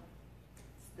of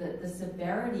the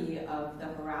severity of the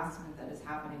harassment that is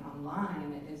happening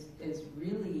online is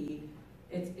really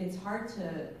it's hard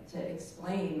to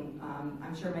explain.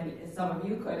 I'm sure some of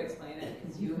you could explain it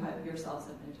because you yourselves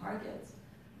have been targets,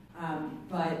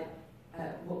 but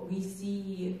what we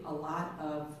see a lot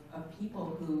of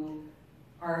people who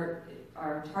are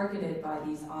targeted by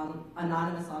these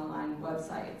anonymous online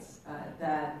websites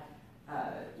that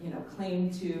claim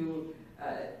to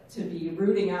be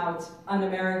rooting out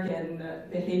un-American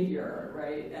behavior,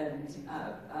 right, and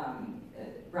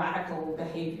radical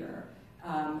behavior,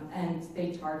 and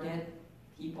they target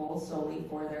people solely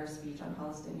for their speech on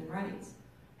Palestinian rights,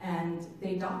 and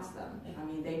they dox them. I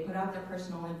mean, they put out their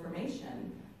personal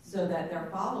information so that their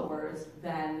followers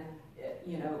then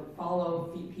follow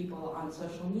people on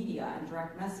social media and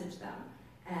direct message them.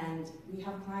 And we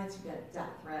have clients who get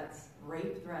death threats,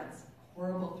 rape threats,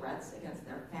 horrible threats against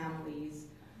their families.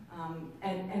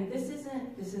 And this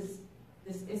isn't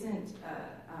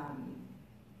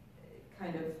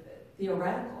kind of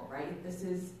theoretical, right?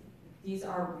 These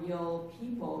are real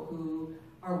people who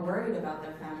are worried about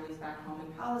their families back home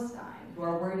in Palestine, who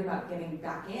are worried about getting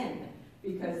back in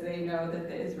because they know that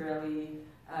the Israeli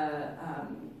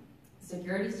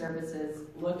security services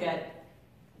look at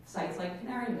sites like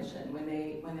Canary Mission when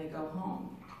they go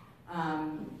home,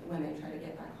 when they try to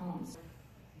get back home. So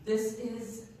this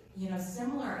is,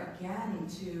 similar again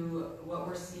to what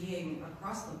we're seeing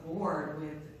across the board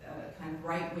with kind of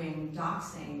right-wing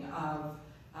doxing of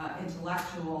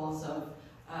intellectuals, of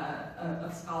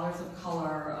scholars of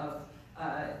color, of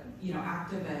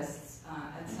activists,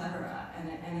 etc.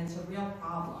 And it's a real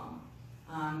problem.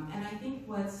 And I think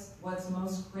what's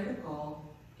most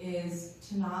critical is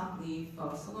to not leave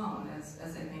folks alone, as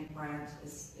I think Brant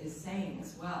is saying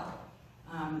as well.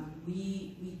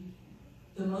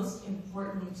 The most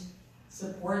important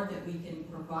support that we can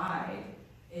provide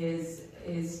is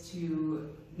to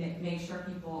make sure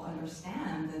people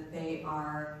understand that they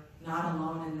are not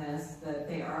alone in this, that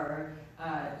they are,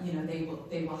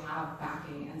 they will have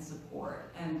backing and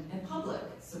support and public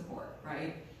support,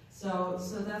 right? So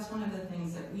that's one of the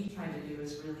things that we try to do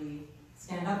is really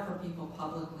stand up for people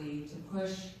publicly, to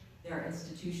push their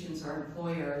institutions or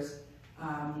employers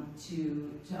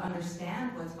to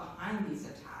understand what's behind these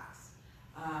attacks,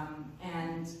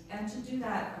 and to do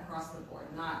that across the board,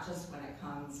 not just when it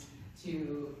comes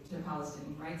to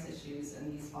Palestinian rights issues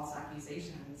and these false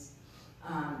accusations,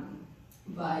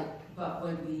 but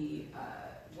when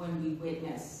we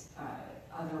witness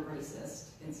other racist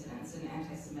incidents and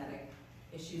anti-Semitic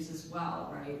issues as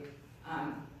well, right?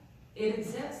 It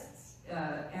exists.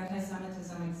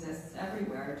 Anti-Semitism exists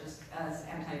everywhere, just as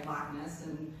anti-Blackness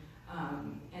and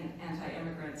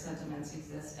anti-immigrant sentiments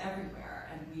exist everywhere,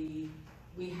 and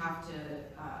we have to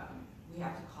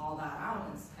call that out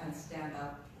and stand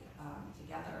up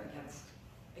together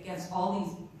against all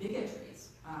these bigotries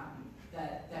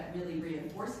that really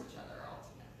reinforce each other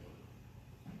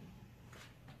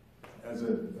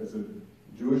ultimately. As a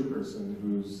Jewish person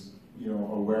who's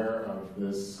aware of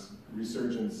this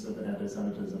resurgence of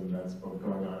anti-Semitism that's both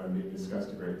going on and being discussed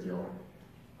a great deal,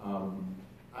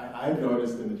 I've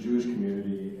noticed in the Jewish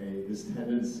community this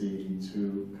tendency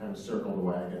to kind of circle the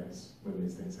wagons when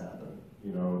these things happen.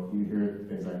 You hear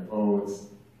things like, "Oh,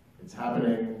 it's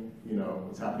happening.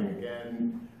 It's happening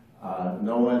again.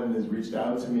 No one has reached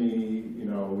out to me."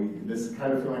 This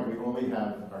kind of feel like we only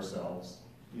have ourselves.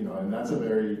 And that's a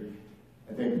very,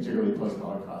 I think, particularly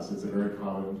post-Holocaust, it's a very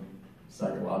common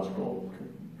psychological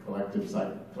collective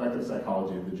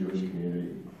psychology of the Jewish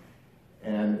community.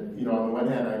 And on the one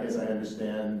hand, I guess I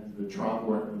understand the trauma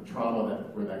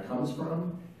where that comes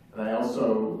from, and I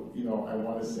also I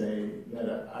want to say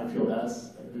that I feel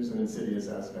there's an insidious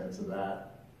aspect to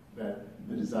that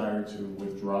the desire to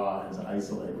withdraw and to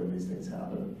isolate when these things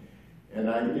happen. And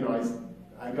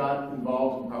I got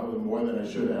involved in probably more than I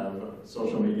should have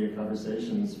social media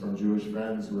conversations from Jewish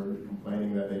friends who were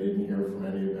complaining that they didn't hear from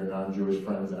any of their non-Jewish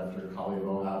friends after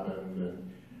Kalivo happened.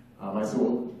 And I said,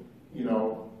 well,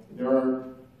 there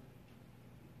are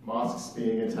mosques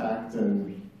being attacked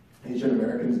and Asian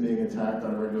Americans being attacked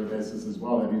on a regular basis as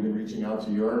well. Have you been reaching out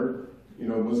to your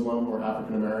Muslim or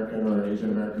African American or Asian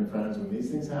American friends when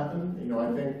these things happen?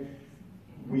 I think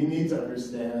we need to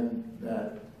understand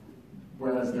that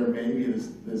whereas there may be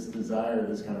this desire,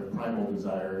 this kind of primal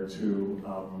desire to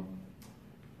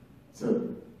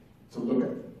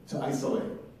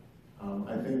isolate,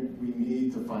 I think we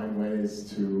need to find ways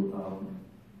to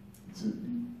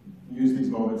use these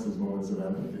moments as moments of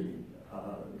empathy,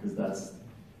 because that's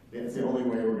the only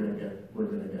way we're going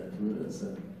to get through this.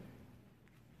 And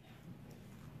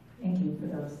thank you for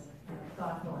those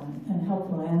thoughtful and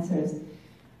helpful answers.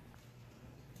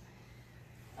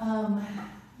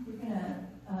 We're going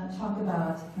to talk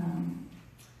about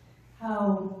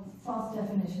how false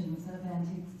definitions of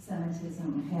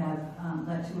anti-Semitism have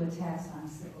led to attacks on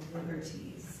civil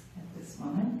liberties at this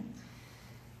moment.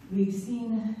 We've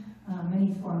seen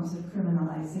many forms of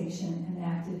criminalization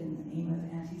enacted in the name of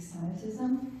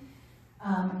anti-Semitism,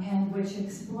 and which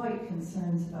exploit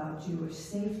concerns about Jewish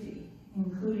safety,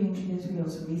 including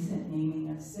Israel's recent naming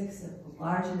of 6 of the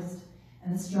largest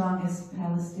and strongest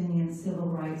Palestinian civil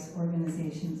rights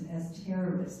organizations as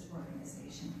terrorist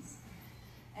organizations.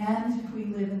 And we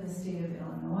live in the state of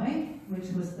Illinois,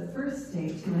 which was the first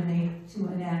state to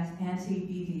enact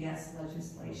anti-BDS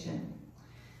legislation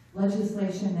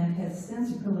that has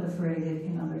since proliferated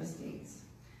in other states.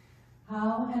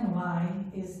 How and why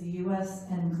is the U.S.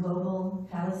 and global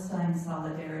Palestine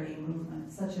solidarity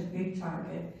movement such a big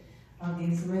target of the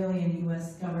Israeli and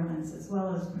U.S. governments, as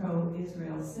well as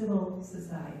pro-Israel civil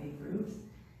society groups?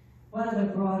 What are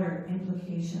the broader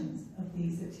implications of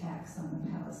these attacks on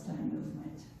the Palestine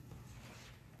movement?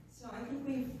 So I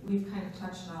think we've kind of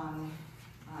touched on,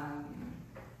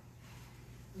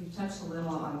 we've touched a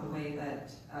little on the way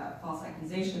that false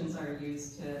accusations are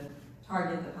used to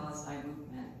target the Palestine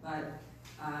movement, but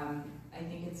I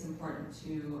think it's important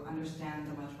to understand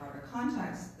the much broader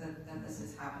context that this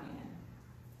is happening in.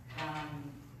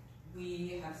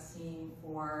 We have seen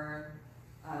for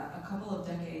a couple of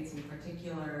decades in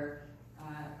particular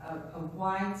a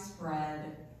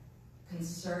widespread,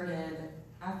 concerted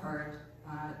effort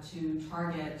to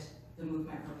target the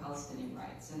movement for Palestinian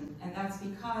rights. And that's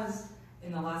because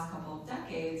in the last couple of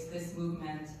decades, this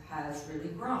movement has really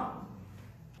grown.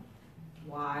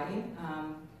 Why?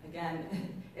 Again,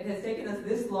 it has taken us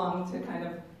this long to kind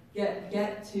of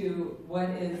get to what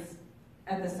is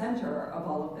at the center of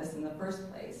all of this in the first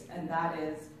place, and that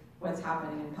is what's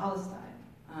happening in Palestine.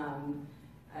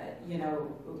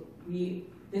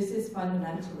 This is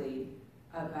fundamentally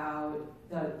about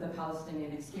the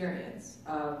Palestinian experience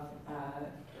of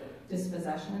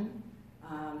dispossession,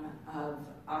 of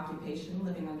occupation,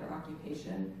 living under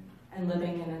occupation, and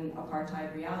living in an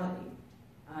apartheid reality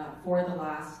for the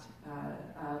last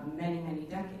many, many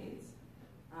decades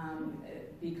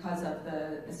because of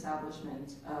the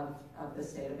establishment of the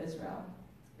State of Israel,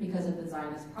 because of the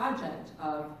Zionist project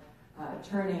of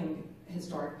turning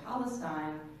historic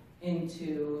Palestine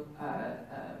into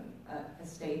a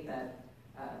state that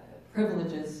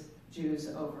privileges Jews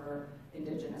over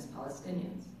indigenous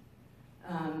Palestinians.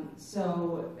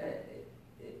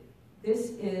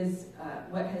 This is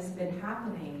what has been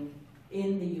happening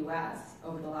in the US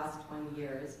over the last 20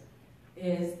 years,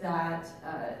 is that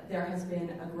there has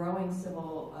been a growing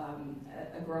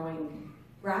a growing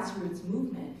grassroots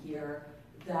movement here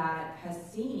that has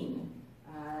seen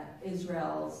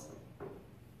Israel's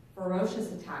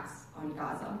ferocious attacks on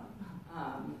Gaza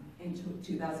in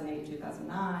 2008,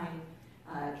 2009,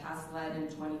 Cast-led in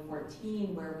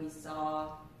 2014, where we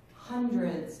saw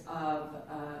hundreds of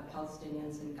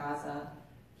Palestinians in Gaza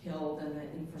killed and the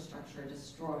infrastructure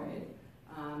destroyed.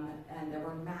 And there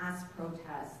were mass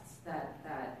protests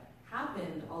that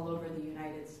happened all over the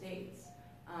United States.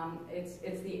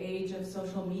 It's the age of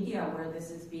social media where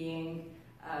this is being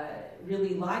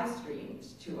really live streamed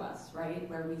to us, right?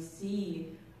 Where we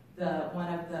see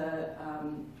one of the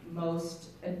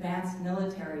most advanced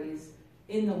militaries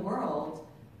in the world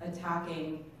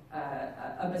attacking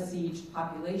a besieged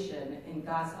population in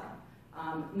Gaza.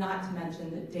 Not to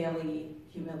mention the daily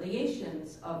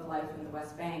humiliations of life in the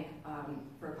West Bank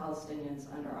for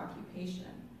Palestinians under occupation.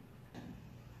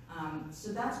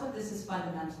 So that's what this is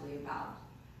fundamentally about.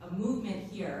 A movement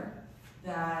here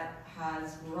that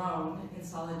has grown in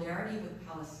solidarity with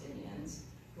Palestinians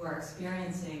who are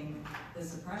experiencing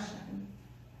this oppression.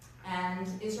 And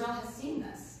Israel has seen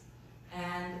this,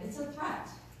 and it's a threat.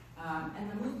 And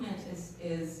the movement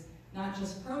is not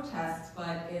just protests,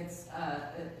 but it's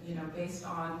based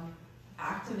on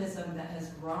activism that has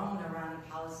grown around a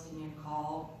Palestinian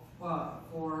call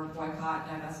for boycott,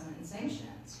 divestment, and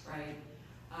sanctions, right?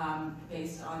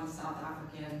 Based on the South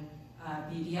African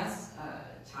BDS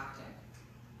tactic.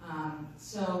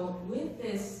 So with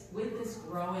this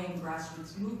growing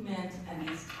grassroots movement and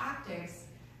these tactics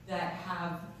that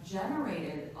have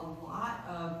generated a lot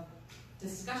of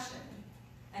discussion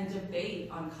and debate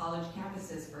on college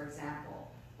campuses, for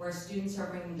example, where students are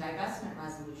bringing divestment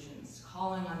resolutions,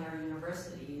 calling on their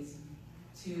universities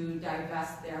to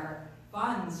divest their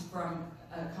funds from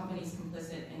companies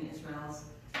complicit in Israel's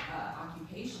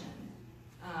occupation.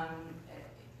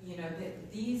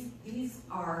 These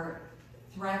are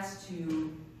threats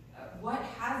to what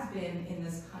has been in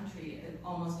this country an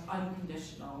almost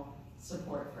unconditional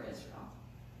support for Israel.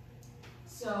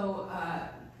 So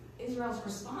Israel's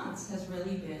response has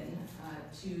really been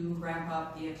to ramp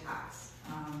up the attacks.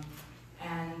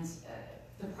 And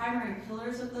the primary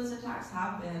pillars of those attacks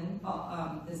have been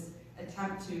this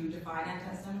attempt to define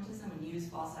anti-Semitism and use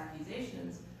false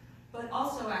accusations, but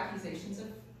also accusations of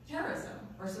terrorism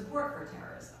or support for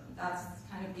terrorism. That's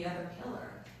kind of the other pillar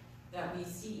that we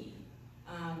see.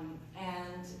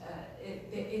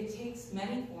 It takes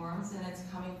many forms, and it's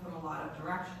coming from a lot of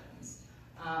directions.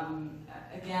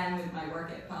 Again, with my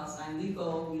work at Palestine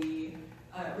Legal, we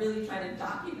really try to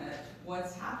document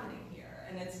what's happening here.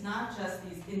 And it's not just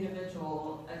these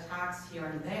individual attacks here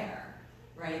and there,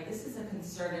 right? This is a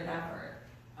concerted effort.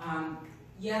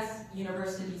 Yes,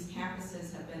 universities,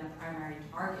 campuses have been a primary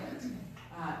target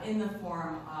in the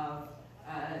form of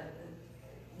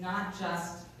not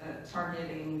just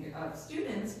targeting of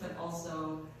students, but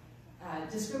also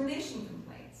discrimination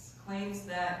complaints, claims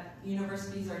that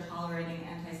universities are tolerating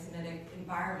anti-Semitic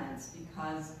environments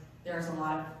because there's a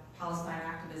lot of Palestine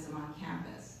activism on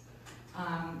campus.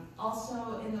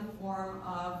 Also in the form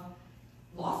of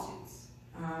lawsuits.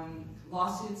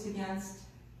 Lawsuits against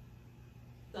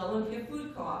the Olympia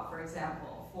Food Co-op, for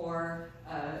example, for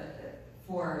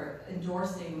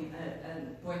endorsing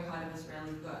a boycott of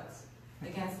Israeli goods.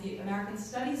 Against the American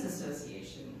Studies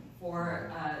Association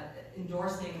for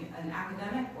endorsing an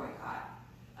academic boycott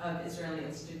of Israeli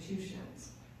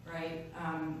institutions, right?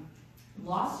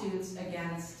 Lawsuits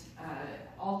against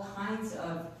all kinds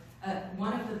of,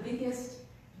 one of the biggest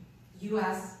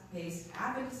U.S.-based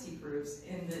advocacy groups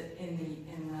in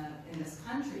this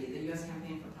country, the U.S.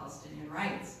 Campaign for Palestinian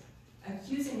Rights,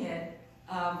 accusing it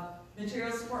of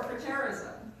material support for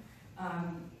terrorism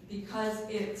because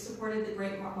it supported the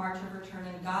Great March of Return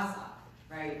in Gaza,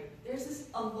 right? There's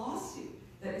a lawsuit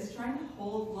that is trying to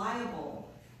hold liable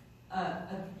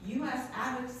a U.S.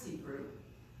 advocacy group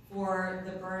for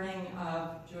the burning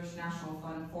of Jewish National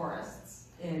Fund forests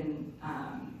in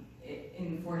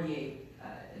 48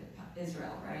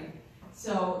 Israel, right?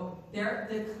 So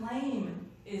the claim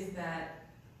is that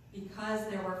because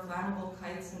there were flammable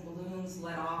kites and balloons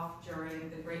let off during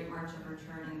the Great March of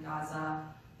Return in Gaza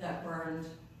that burned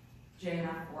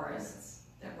JNF forests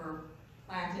that were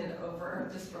planted over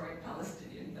destroyed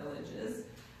Palestinian villages,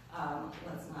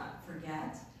 let's not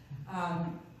forget,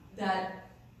 that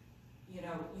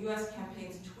U.S.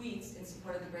 campaign's tweets in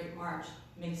support of the Great March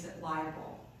makes it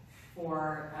liable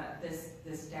for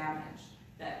this damage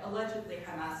that allegedly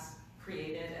Hamas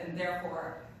created, and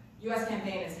therefore U.S.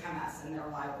 campaign is Hamas and they're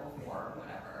liable for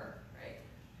whatever, right?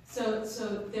 So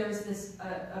there's this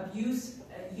use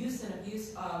and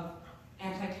abuse of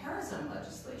anti-terrorism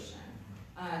legislation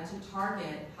to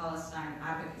target Palestine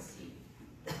advocacy.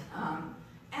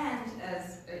 And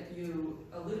as you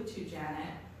allude to,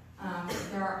 Janet,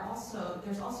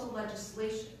 there's also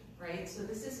legislation, right? So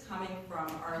this is coming from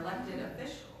our elected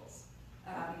officials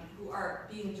who are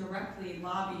being directly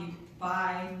lobbied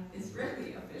by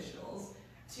Israeli officials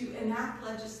to enact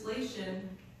legislation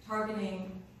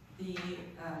targeting the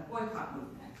boycott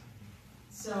movement.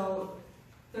 So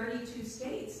 32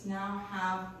 states now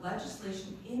have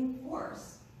legislation in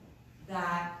force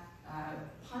that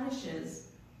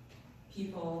punishes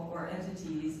people or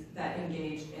entities that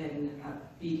engage in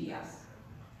BDS.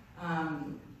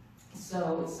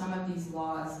 So some of these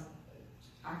laws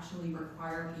actually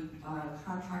require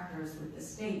contractors with the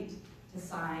state to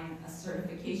sign a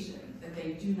certification that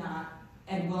they do not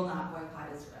and will not boycott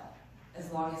Israel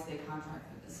as long as they contract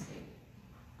with the state.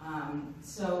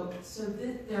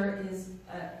 There is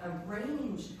a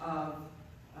range of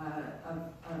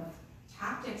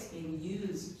tactics being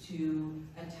used to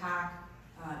attack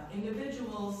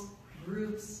individuals,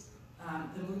 groups,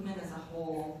 the movement as a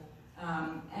whole,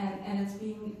 and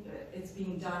it's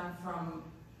being done from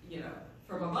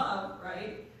above,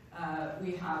 right?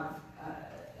 We have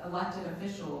elected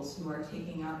officials who are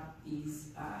taking up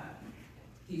these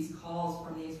calls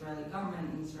from the Israeli government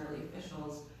and Israeli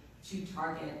officials to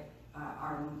target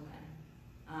our movement.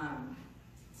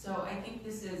 So I think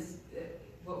this is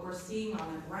what we're seeing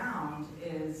on the ground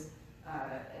is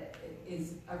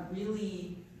a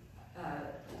really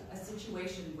a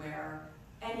situation where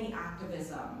any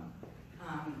activism,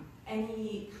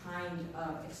 any kind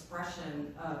of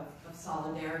expression of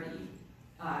solidarity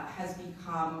has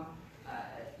become,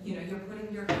 you're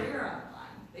putting your career on the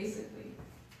line, basically.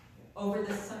 Over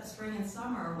the spring and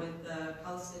summer with the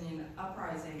Palestinian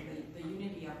uprising, the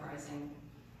Unity uprising,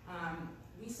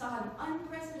 we saw an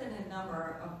unprecedented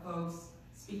number of folks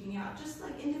speaking out, just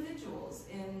like individuals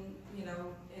in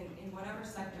whatever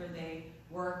sector they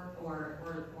work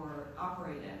or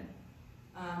operate in,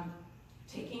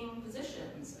 taking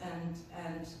positions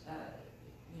and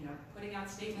putting out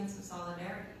statements of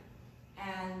solidarity.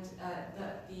 And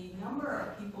the number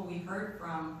of people we heard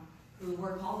from who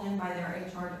were called in by their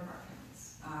HR departments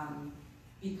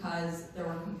because there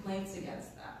were complaints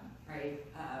against them, right?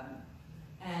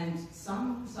 And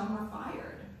some were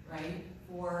fired, right,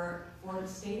 for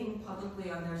stating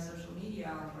publicly on their social media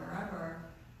or wherever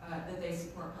that they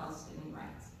support Palestinian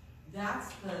rights.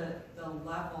 That's the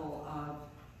level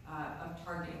of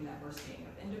targeting that we're seeing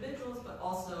of individuals, but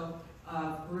also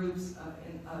of groups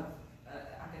of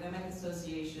academic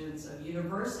associations, of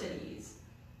universities,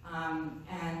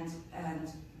 and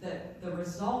the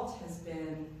result has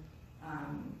been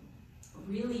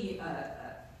really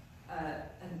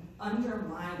an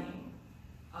undermining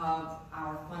of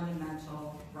our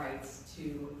fundamental rights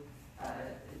to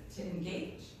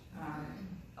engage,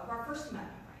 of our First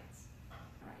Amendment rights.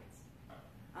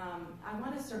 I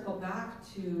want to circle back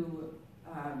to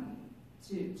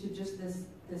just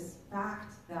this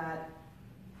fact that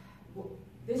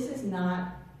this is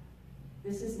not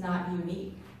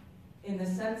unique. in the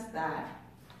sense that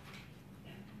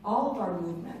all of our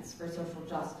movements for social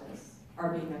justice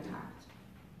are being attacked.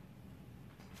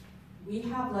 We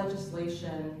have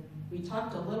legislation, we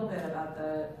talked a little bit about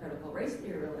the critical race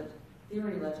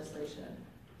theory legislation,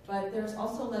 but there's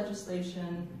also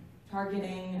legislation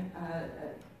targeting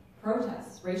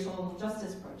protests, racial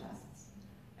justice protests,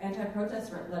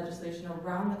 anti-protest legislation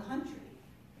around the country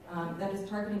that is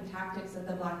targeting tactics that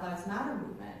the Black Lives Matter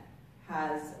movement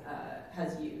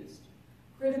has used.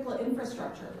 Critical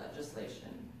infrastructure legislation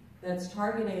that's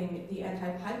targeting the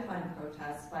anti-pipeline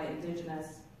protests by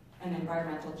indigenous and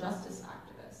environmental justice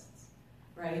activists,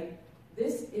 right?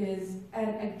 This is,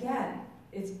 and again,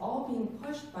 it's all being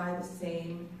pushed by the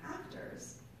same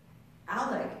actors.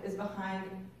 ALEC is behind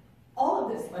all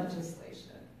of this legislation.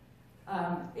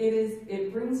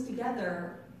 It brings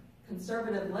together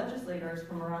conservative legislators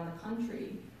from around the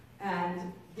country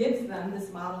and gives them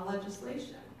this model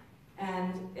legislation.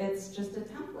 And it's just a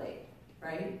template,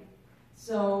 right?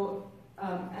 So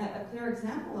a clear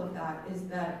example of that is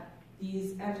that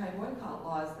these anti-boycott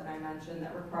laws that I mentioned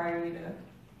that require you to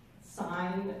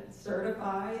sign,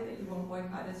 certify that you won't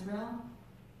boycott Israel,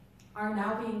 are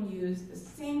now being used, the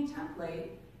same template,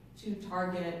 to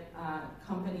target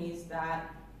companies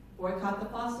that boycott the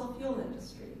fossil fuel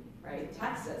industry, right?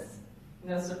 Texas,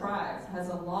 no surprise, has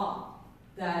a law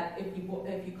that if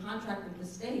you contract with the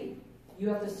state, you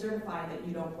have to certify that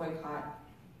you don't boycott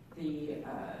the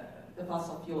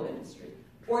fossil fuel industry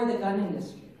or the gun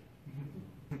industry,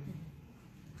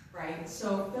 right?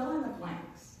 So fill in the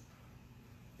blanks.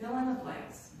 Fill in the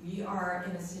blanks. We are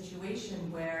in a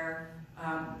situation where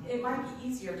it might be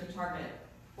easier to target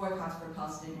boycotts for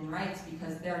Palestinian rights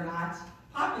because they're not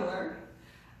popular.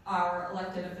 Our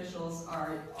elected officials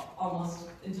are almost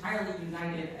entirely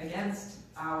united against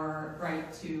our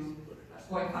right to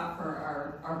boycott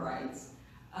for our rights.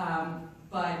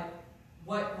 But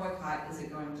what boycott is it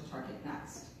going to target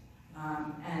next?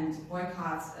 And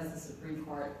boycotts, as the Supreme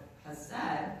Court has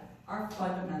said, are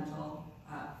fundamental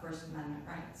First Amendment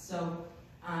rights. So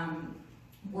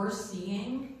we're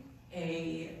seeing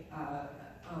a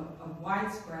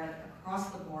widespread, across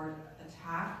the board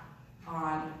attack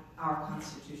on our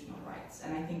constitutional rights.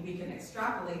 And I think we can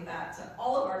extrapolate that to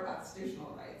all of our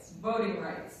constitutional rights, voting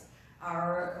rights,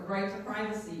 our right to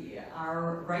privacy,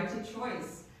 our right to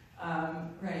choice,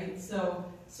 right? So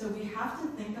we have to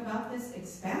think about this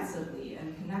expansively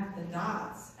and connect the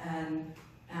dots and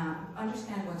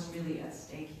understand what's really at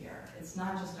stake here. It's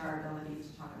not just our ability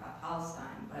to talk about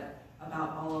Palestine, but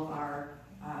about all of our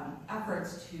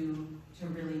efforts to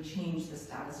really change the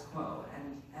status quo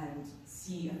and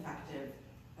see effective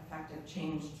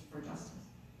change for justice.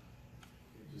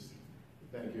 Just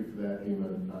thank you for that,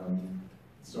 Dima.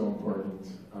 It's so important.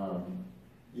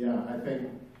 Yeah, I think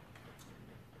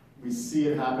we see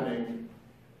it happening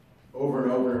over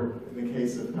and over in the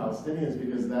case of Palestinians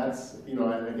because that's,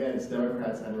 and again, it's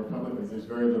Democrats and Republicans. There's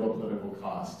very little political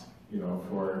cost,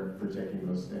 for taking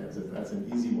those stands. That's an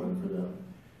easy one for them.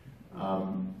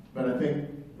 But I think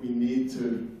we need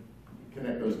to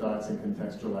connect those dots and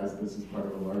contextualize this as part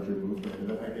of a larger movement.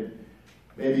 And if I could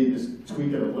maybe just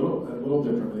tweak it a little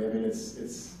differently. I mean, it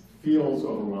feels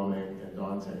overwhelming and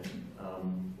daunting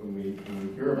when we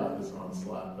hear about this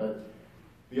onslaught. But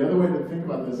the other way to think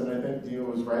about this, and I think Dima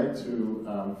was right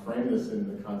to frame this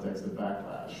in the context of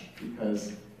backlash,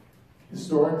 because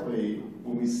historically,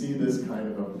 when we see this kind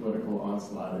of a political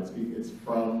onslaught, it's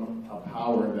from a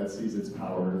power that sees its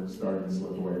power starting to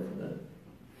slip away from it.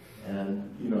 And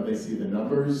they see the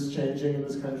numbers changing in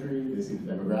this country, they see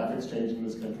the demographics changing in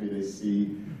this country, they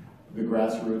see the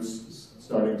grassroots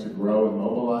starting to grow and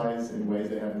mobilize in ways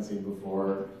they haven't seen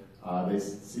before. They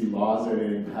see laws that are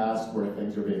getting passed where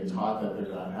things are being taught that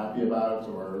they're not happy about,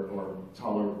 or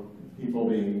people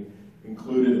being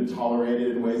included and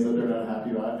tolerated in ways that they're not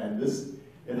happy about. And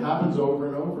it happens over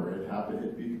and over. It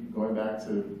happened going back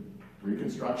to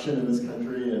Reconstruction in this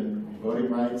country and voting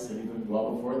rights, and even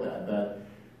well before that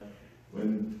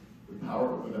when the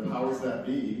powers that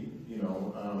be,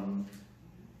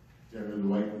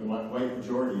 generally the white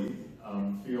majority,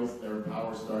 feels their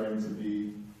power starting to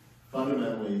be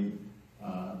fundamentally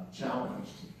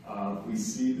challenged, we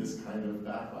see this kind of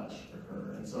backlash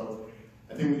occur. And so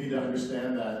I think we need to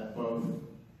understand that both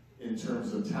in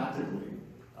terms of tactically,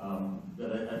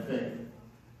 that I think,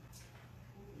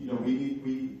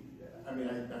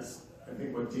 I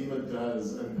think what Dima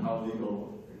does and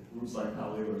groups like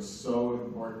Pal Legal are so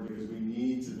important because we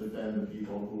need to defend the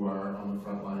people who are on the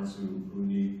front lines who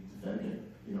need defending.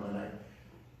 And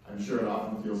I'm sure it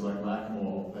often feels like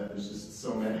whack-a-mole that there's just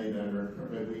so many that are.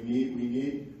 But we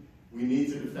need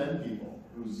to defend people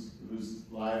whose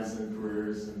lives and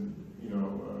careers and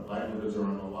livelihoods are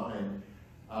on the line.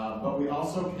 But we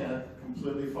also can't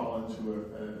completely fall into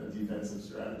a defensive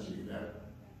strategy. That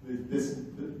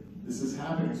this is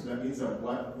happening, so that means that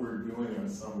what we're doing on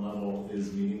some level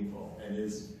is meaningful and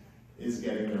is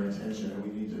getting their attention, and we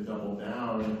need to double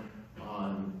down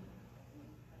on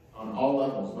all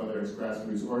levels, whether it's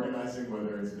grassroots organizing,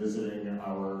 whether it's visiting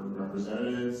our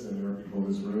representatives, and there are people in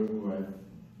this room who have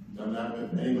done that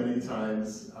with many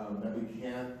times, that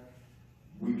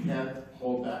we can't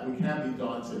hold back, we can't be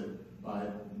daunted by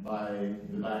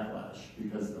the backlash,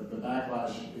 because the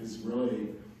backlash is really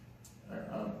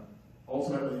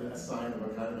ultimately a sign of a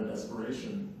kind of a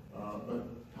desperation. But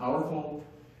powerful,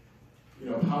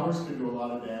 powers can do a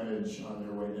lot of damage on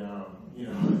their way down,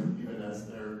 even as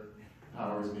their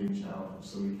power is being challenged,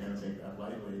 so we can't take that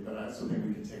lightly. But I also think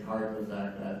we can take heart in the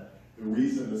fact that the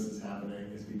reason this is happening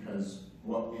is because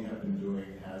what we have been doing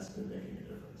has been making a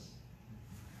difference.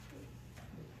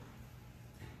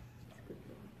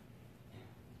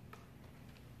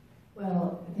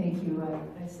 Well, thank you.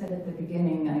 I said at the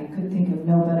beginning I could think of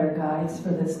no better guides for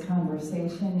this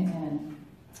conversation, and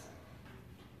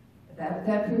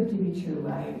that proved to be true.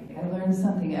 I learned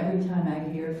something every time I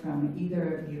hear from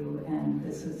either of you, and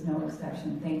this was no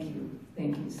exception. Thank you.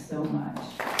 Thank you so much.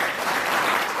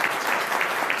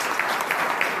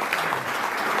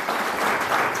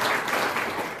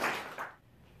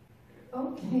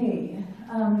 Okay,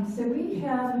 so we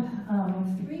have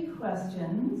 3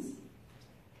 questions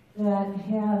that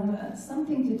have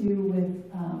something to do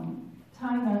with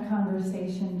tying our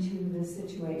conversation to the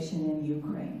situation in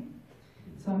Ukraine.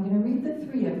 So I'm going to read the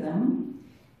 3 of them,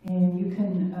 and you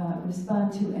can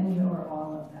respond to any or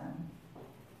all of them.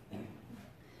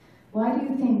 Why do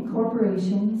you think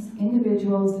corporations,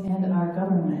 individuals, and our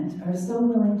government are so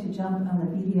willing to jump on the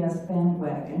BDS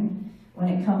bandwagon when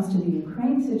it comes to the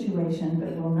Ukraine situation,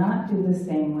 but will not do the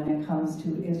same when it comes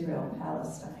to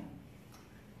Israel-Palestine?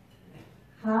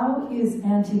 How is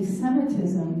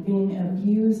anti-Semitism being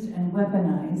abused and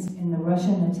weaponized in the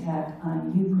Russian attack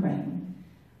on Ukraine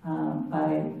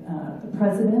by the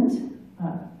president,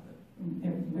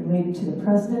 related to the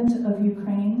president of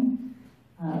Ukraine,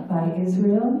 by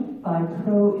Israel, by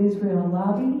pro-Israel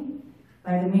lobby,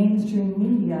 by the mainstream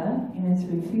media in its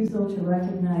refusal to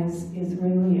recognize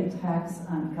Israeli attacks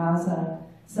on Gaza,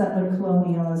 settler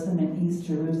colonialism in East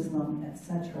Jerusalem,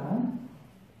 etc.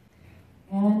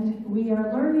 And we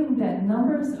are learning that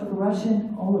numbers of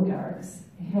Russian oligarchs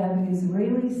have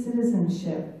Israeli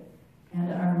citizenship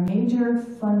and are major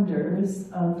funders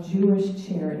of Jewish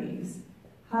charities.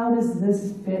 How does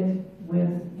this fit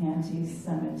with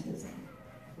anti-Semitism?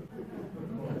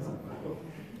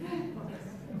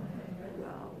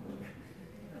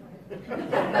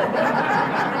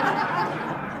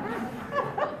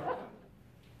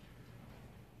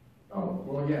 Oh,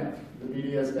 well, yeah, the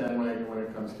BDS bandwagon when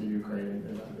it comes to Ukraine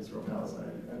and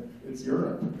Israel-Palestine. It's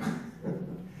Europe.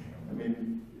 I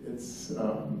mean, it's,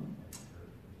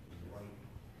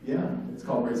 yeah, it's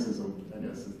called racism, I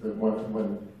guess, is the one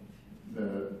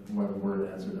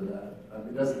word answer to that. I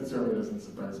mean, it certainly doesn't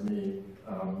surprise me.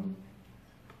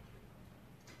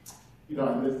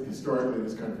 Historically,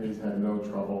 this country has had no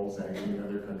trouble sanctioning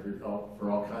other countries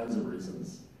for all kinds of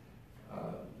reasons.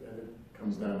 And it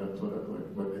comes down to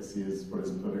what they see as what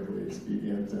is politically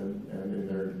expedient and in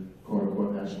their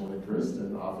quote-unquote national interest,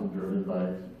 and often driven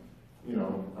by,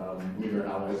 who their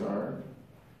allies are.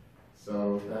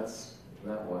 So that's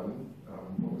that one.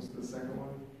 What was the second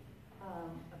one?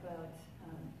 About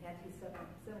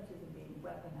anti-Semitism being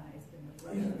weaponized in the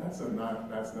Russian. Yeah,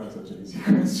 that's not such an easy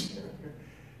question.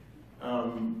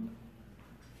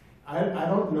 I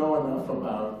don't know enough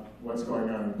about what's going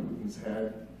on in Putin's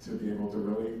head to be able to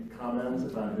really comment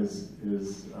about his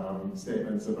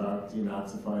statements about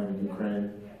denazifying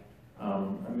Ukraine.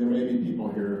 There may be people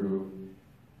here who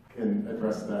can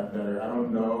address that better. I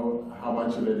don't know how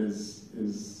much of it is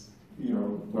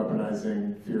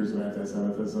weaponizing fears of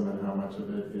anti-Semitism, and how much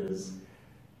of it is,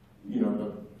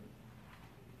 the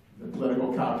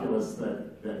political calculus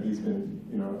that he's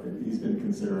been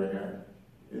considering.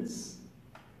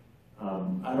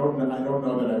 I don't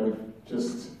know that I would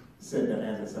just say that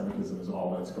anti-Semitism is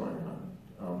all that's going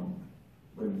on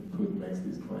when Putin makes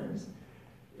these claims.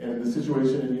 And the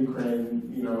situation in Ukraine,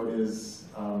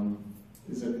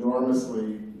 is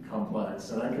enormously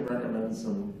complex, and I could recommend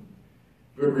some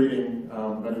good reading,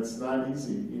 but it's not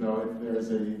easy. There's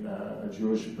a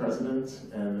Jewish president,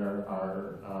 and there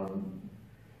are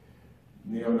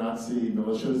neo-Nazi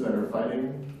militias that are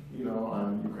fighting,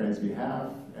 on Ukraine's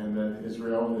behalf, and then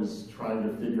Israel is trying to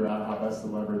figure out how best to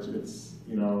leverage its,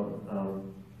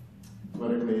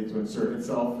 politically to insert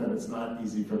itself, and it's not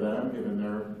easy for them given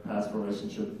their past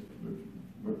relationship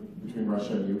between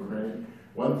Russia and Ukraine.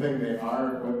 One thing they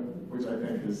are, which I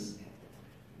think is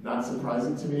not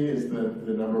surprising to me, is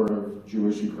the number of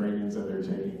Jewish Ukrainians that they're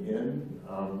taking in.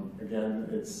 Again,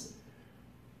 it's,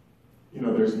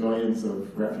 there's millions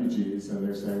of refugees, and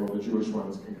they're saying, well, the Jewish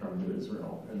ones can come to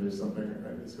Israel. And there's something,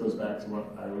 this goes back to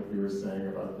what we were saying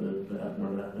about the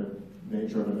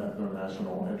nature of an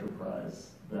ethno-national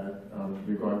enterprise, that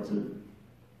you're going to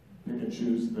pick and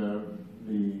choose the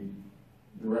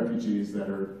refugees that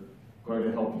are going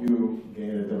to help you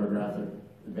gain a demographic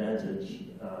advantage.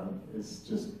 Is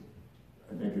just,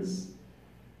 I think, is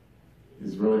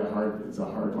really a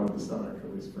hard one to stomach,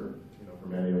 at least for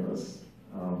many of us.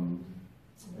 And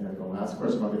the last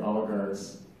question about the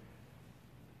oligarchs.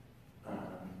 I'm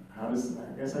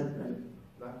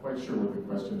not quite sure what the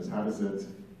question is. How does it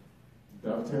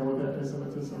dovetail with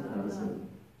anti-Semitism? How does it?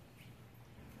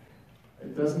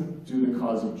 It doesn't do the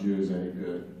cause of Jews any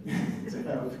good to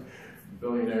have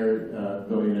billionaire,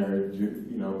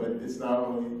 but it's not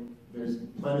only, there's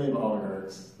plenty of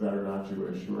oligarchs that are not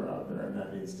Jewish who are out there, and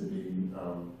that needs to be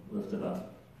lifted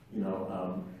up.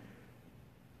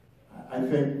 I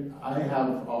think I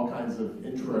have all kinds of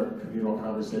intra-communal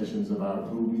conversations about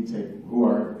who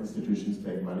our institutions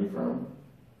take money from,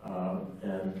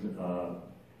 and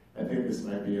I think this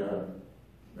might be a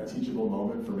teachable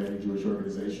moment for many Jewish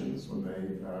organizations when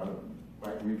they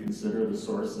might reconsider the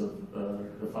source of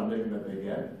the funding that they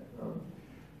get.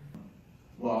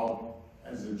 While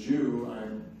as a Jew,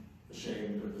 I'm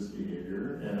ashamed of this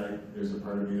behavior, and there's a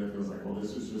part of me that feels like, well,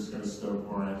 this is just going to stoke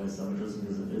more anti-Semitism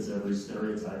because it fits every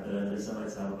stereotype that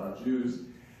anti-Semites have about Jews.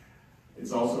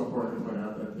 It's also important to point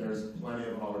out that there's plenty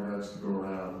of oligarchs to go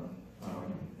around,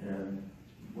 and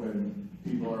when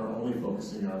people are only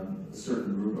focusing on a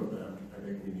certain group of them, I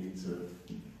think we need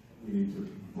to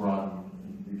broaden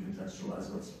and recontextualize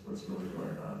what's really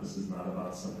going on. This is not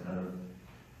about some kind of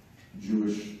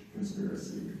Jewish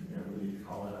conspiracy, and we need to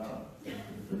call it out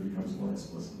if it becomes more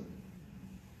explicit.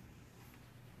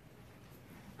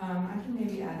 I can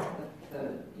maybe add to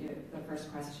the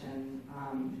first question,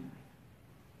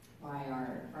 why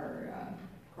are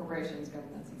corporations,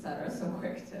 governments, et cetera, so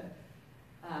quick to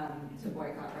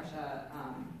boycott Russia?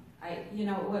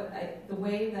 The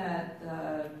way that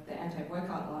the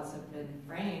anti-boycott laws have been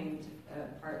framed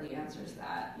partly answers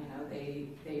that.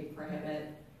 They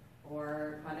prohibit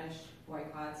or punish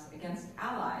boycotts against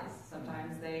allies.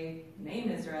 Sometimes they name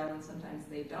Israel and sometimes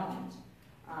they don't.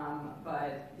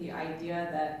 But the idea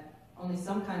that only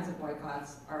some kinds of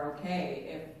boycotts are okay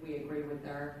if we agree with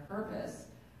their purpose,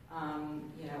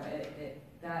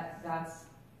 that's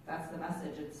the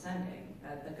message it's sending,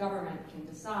 that the government can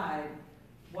decide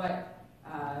what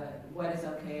is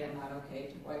okay and not okay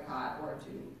to boycott or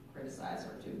to criticize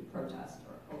or to protest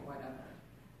or whatever.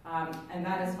 And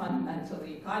that is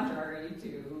fundamentally contrary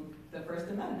to the First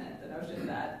Amendment, the notion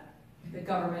that the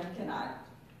government cannot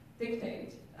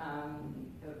dictate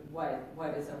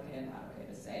what is okay and not okay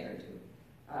to say or to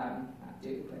not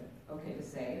do, but okay to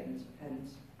say and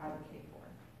advocate for.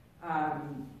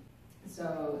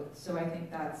 So I think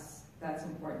that's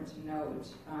important to note.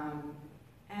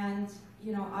 And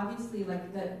obviously,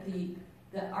 like the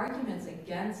arguments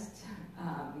against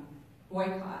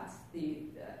boycotts, the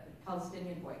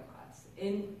Palestinian boycotts,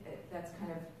 that's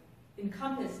kind of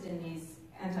encompassed in these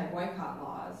anti-boycott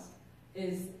laws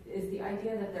is the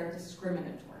idea that they're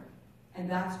discriminatory. And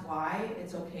that's why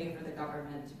it's okay for the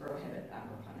government to prohibit them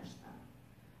or punish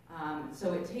them.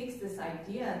 So it takes this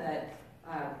idea that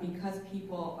because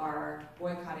people are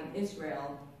boycotting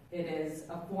Israel, it is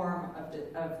a form of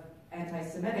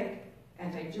anti-Semitic,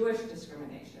 anti-Jewish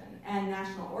discrimination and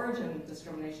national origin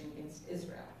discrimination against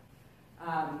Israel.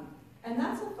 And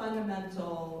that's a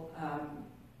fundamental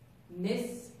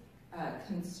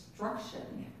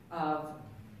misconstruction of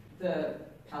the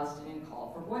Palestinian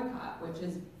call for boycott, which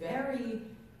is very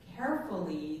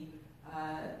carefully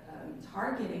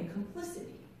targeting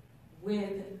complicity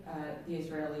with the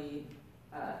Israeli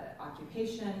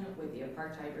occupation, with the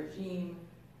apartheid regime,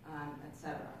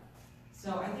 etc.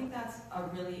 So I think that's a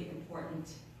really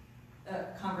important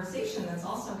conversation that's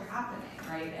also happening,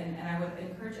 right? And I would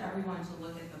encourage everyone to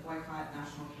look at the Boycott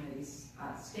National Committee's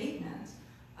statement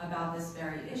about this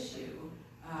very issue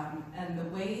and the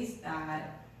ways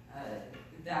that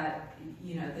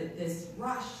this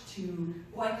rush to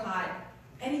boycott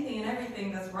anything and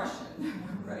everything that's Russian,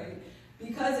 right?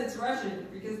 Because it's Russian,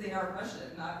 because they are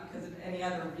Russian, not because of any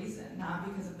other reason, not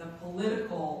because of the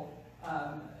political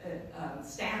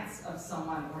stance of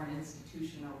someone or an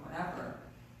institution or whatever.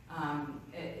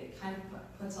 It kind of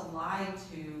puts a lie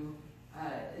to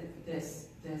this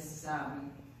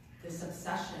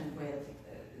obsession with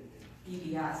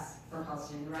BDS for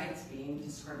Palestinian rights being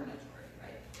discriminatory,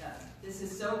 right? This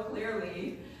is so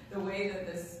clearly the way that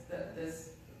this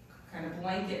kind of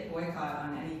blanket boycott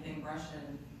on anything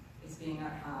Russian is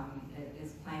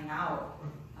is playing out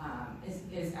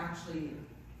is actually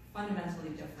fundamentally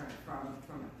different from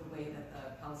the way that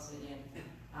the Palestinian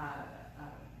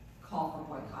call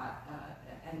for boycott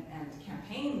and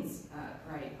campaigns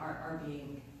right are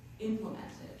being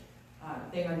implemented.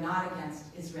 They are not against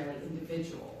Israeli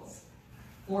individuals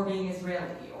for being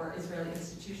Israeli, or Israeli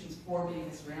institutions for being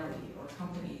Israeli, or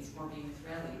companies for being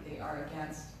Israeli. They are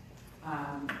against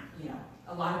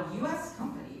a lot of U.S.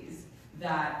 companies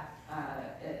that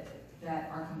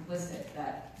are complicit,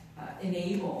 that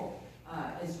enable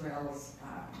Israel's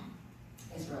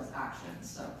actions.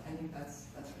 So I think that's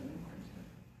really important too.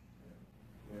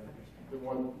 Yeah.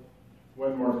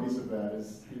 One more piece of that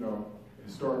is,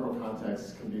 historical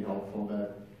context can be helpful.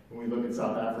 That when we look at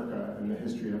South Africa and the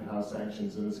history of how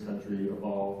sanctions in this country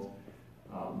evolved,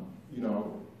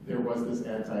 there was this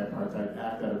anti-apartheid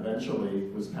act that eventually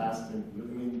was passed in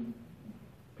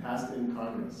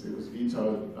Congress. It was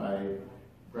vetoed by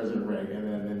President Reagan,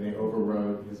 and then they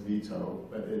overrode his veto,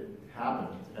 but it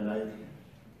happened. And I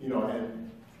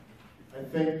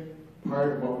think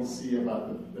part of what we see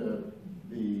about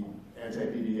the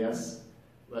anti-BDS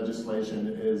legislation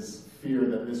is fear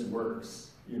that this works.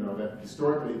 That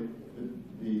historically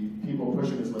the people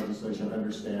pushing this legislation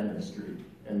understand history,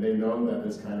 and they know that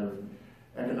this kind of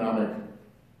economic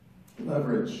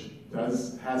leverage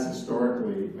has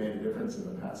historically made a difference in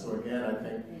the past. So again, I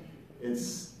think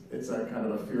it's a kind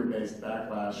of a fear-based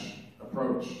backlash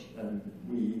approach, and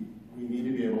we need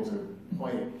to be able to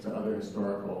point to other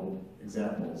historical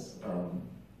examples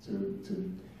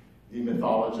to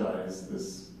demythologize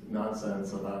this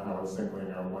nonsense about how it's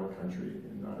singling out one country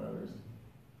and not others.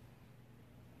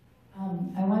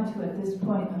 I want to, at this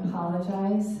point,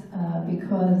 apologize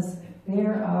because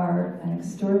there are an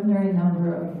extraordinary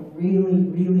number of really,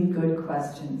 really good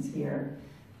questions here.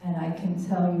 And I can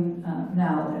tell you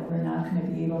now that we're not going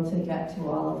to be able to get to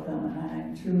all of them, and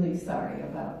I'm truly sorry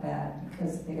about that,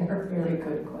 because they are very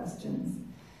good questions.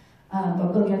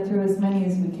 But we'll get through as many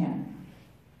as we can.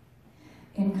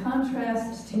 In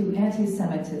contrast to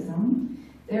anti-Semitism,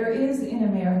 there is in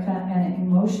America an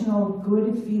emotional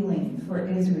good feeling for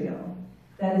Israel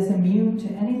that is immune to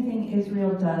anything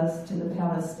Israel does to the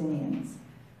Palestinians.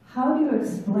 How do you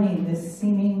explain this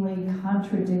seemingly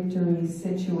contradictory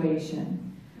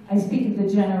situation? I speak of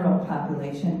the general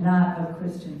population, not of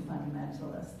Christian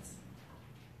fundamentalists.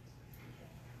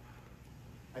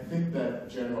 I think that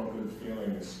general good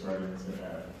feeling is starting to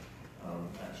ebb,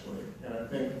 actually. And I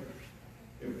think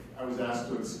if I was asked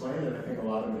to explain it, I think a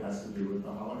lot of it has to do with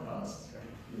the Holocaust,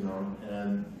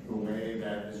 and the way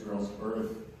that Israel's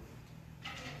birth,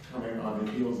 coming on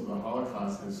the heels of the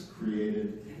Holocaust, has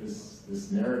created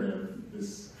this narrative,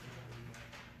 this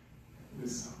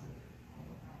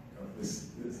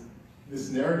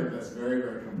narrative that's very,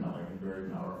 very compelling and very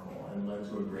powerful, and led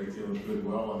to a great deal of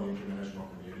goodwill in the international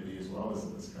community as well as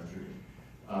in this country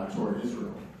toward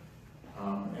Israel.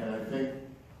 And I think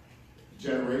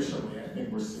generationally, I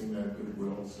think we're seeing that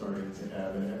goodwill starting to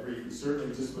ebb, and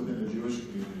certainly just within the Jewish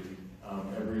community,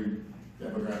 every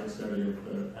demographic study of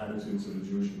the attitudes of the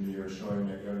Jewish community are showing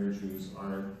that younger Jews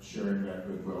aren't sharing that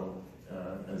goodwill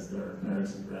as their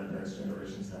parents and grandparents'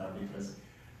 generations have, because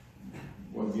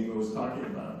what Dima was talking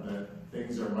about, that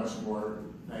things are much more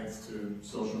thanks to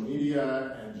social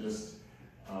media and just,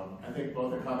 I think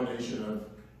both a combination of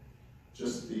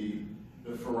just the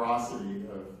ferocity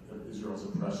of Israel's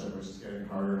oppression, which is getting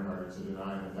harder and harder to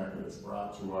deny, and the fact that it's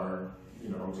brought to our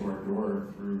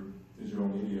door through digital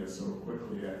media so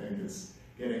quickly. I think it's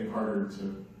getting harder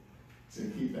to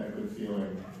keep that good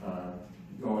feeling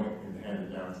going and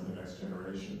handed down to the next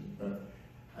generation. But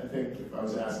I think if I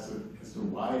was asked as to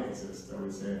why it exists, I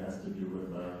would say it has to do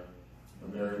with a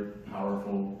very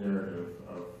powerful narrative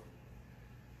of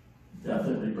death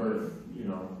and rebirth,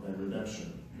 and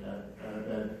redemption.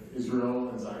 That Israel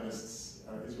and Zionists,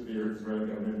 the Israeli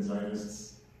government and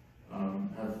Zionists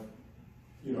have,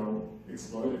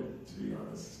 exploded, to be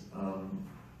honest,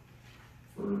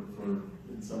 for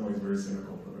in some ways very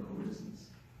cynical political reasons.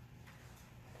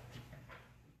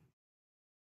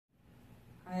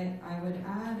 I would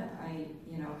add,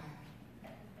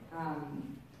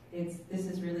 this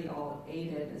is really all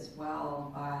aided as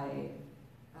well by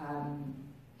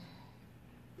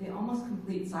the almost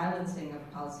complete silencing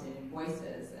of Palestinian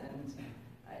voices, and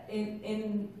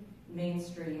in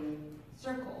mainstream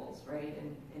circles, right,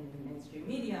 in mainstream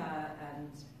media, and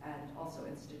also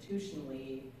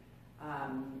institutionally,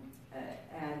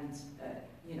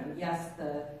 Yes,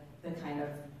 the kind of,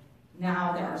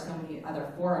 now there are so many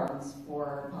other forums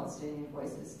for Palestinian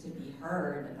voices to be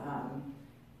heard,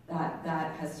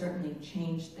 that has certainly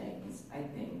changed things, I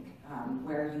think,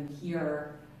 where you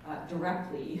hear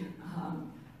directly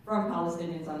from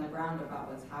Palestinians on the ground about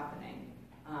what's happening.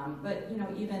 But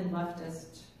even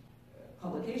leftist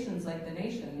publications like The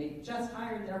Nation, they just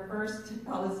hired their first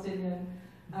Palestinian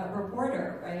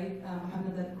reporter, right?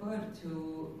 Mohammed al-Kurd,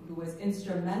 who was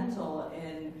instrumental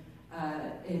in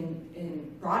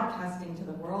broadcasting to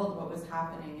the world what was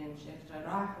happening in Sheikh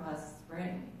Jarrah last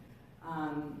spring,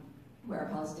 where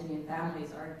Palestinian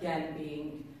families are again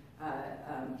being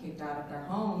kicked out of their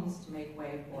homes to make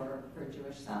way for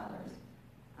Jewish settlers.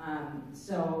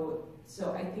 So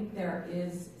I think there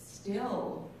is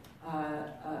still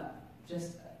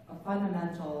just a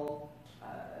fundamental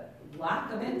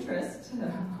lack of interest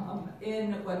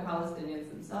in what Palestinians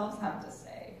themselves have to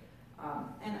say.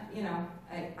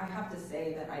 I have to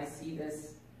say that I see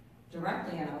this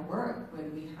directly in our work.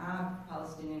 When we have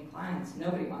Palestinian clients,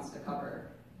 nobody wants to cover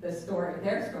their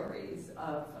stories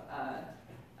of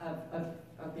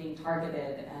being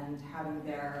targeted and having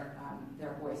their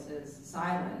voices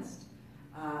silenced,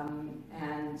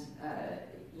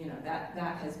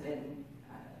 that has been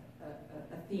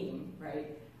a theme,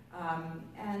 right? On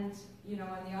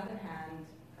the other hand,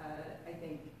 I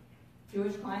think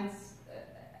Jewish clients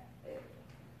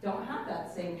don't have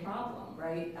that same problem,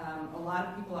 right? A lot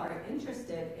of people are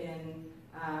interested in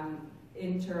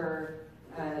inter-Jewish,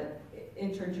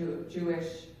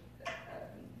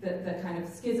 the kind of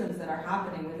schisms that are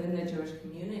happening within the Jewish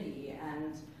community,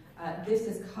 and this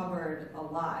is covered a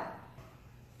lot.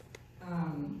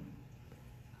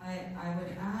 I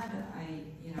would add,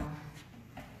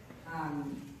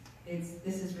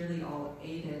 this is really all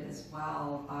aided as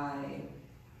well by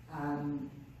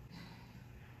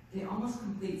the almost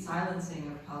complete silencing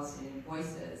of Palestinian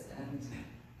voices, and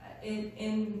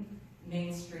in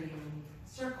mainstream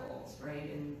circles,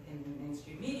 right, in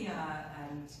mainstream media,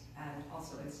 and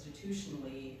also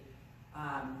institutionally,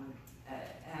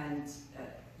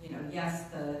 yes,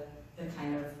 the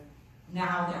kind of,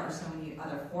 now there are so many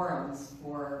other forums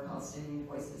for Palestinian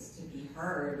voices to be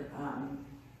heard,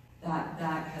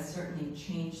 that has certainly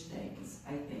changed things,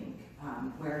 I think,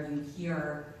 where you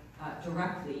hear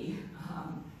directly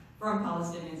from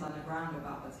Palestinians on the ground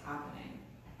about what's happening.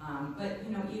 But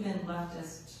even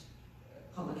leftist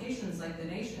publications like The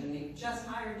Nation, they just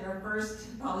hired their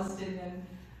first Palestinian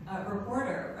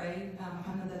reporter, right?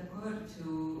 Mohammed al-Kurd,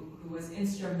 who was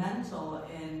instrumental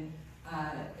in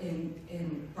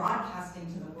broadcasting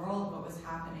to the world what was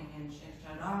happening in Sheikh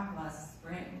Jarrah last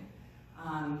spring,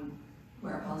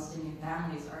 where Palestinian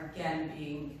families are again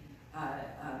being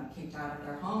kicked out of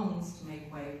their homes to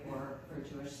make way for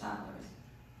Jewish settlers.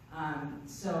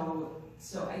 So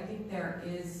I think there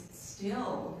is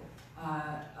still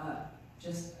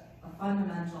just a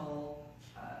fundamental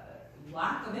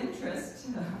lack of interest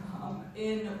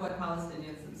in what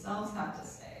Palestinians themselves have to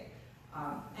say.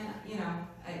 I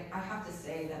have to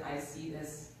say that I see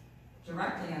this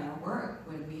directly in our work.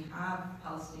 When we have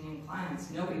Palestinian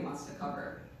clients, nobody wants to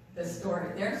cover their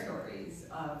stories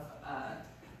of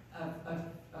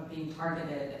being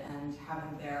targeted and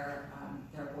having their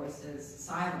voices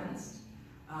silenced,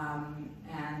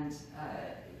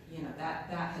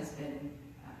 that has been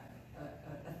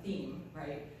a theme,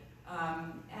 right?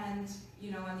 On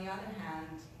the other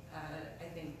hand, I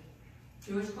think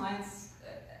Jewish clients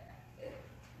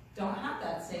don't have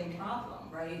that same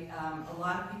problem, right? A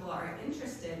lot of people are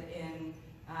interested in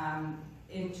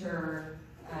inter-Jewish,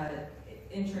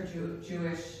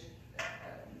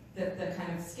 the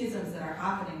kind of schisms that are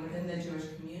happening within the Jewish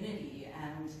community,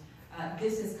 and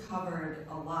this is covered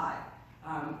a lot.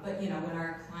 But when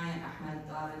our client Ahmed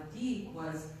David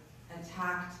was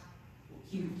attacked,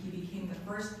 he became the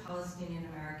first Palestinian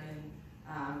American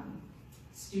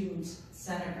student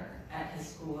senator at his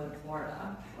school in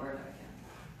Florida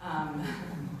again.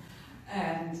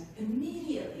 And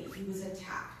immediately he was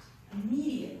attacked.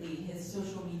 Immediately his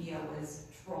social media was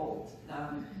trolled.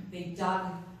 They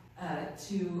dug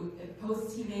to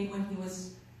posts he made when he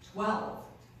was 12,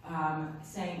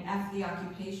 saying F the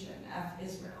occupation, F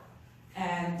Israel.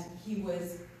 And he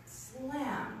was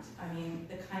slammed. I mean,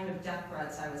 the kind of death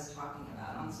threats I was talking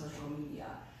about on social media.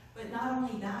 But not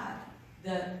only that,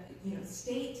 the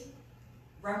state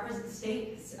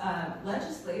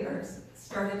legislators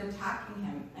started attacking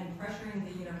him and pressuring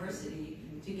the university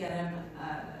to get him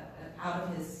out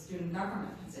of his student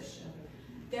government position.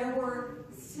 There were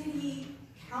city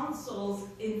councils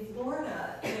in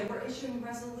Florida that were issuing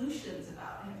resolutions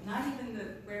about him, not even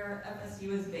where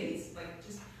FSU is based. Like,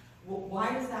 just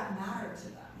why does that matter to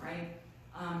them, right?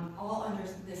 All under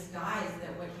this guise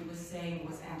that what he was saying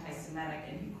was anti-Semitic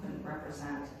and he couldn't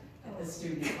represent the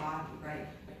student body, right?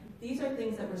 These are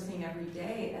things that we're seeing every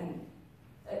day, and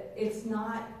it's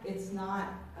not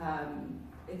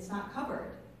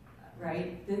covered,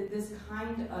 right? This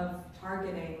kind of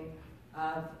targeting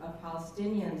of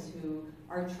Palestinians who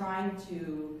are trying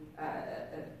to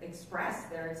express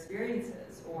their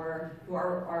experiences or who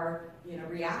are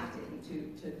reacting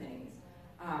to things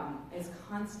is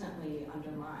constantly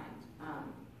undermined.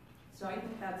 So I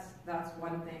think that's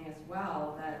one thing as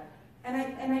well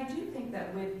and I do think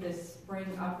that with this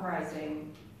spring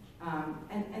uprising, and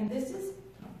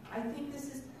I think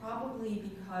this is probably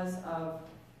because of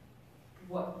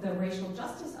what the racial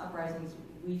justice uprisings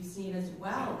we've seen as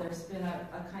well. There's been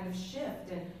a kind of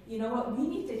shift, and you know what? We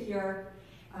need to hear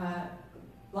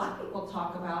Black people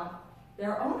talk about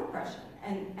their own oppression,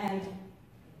 and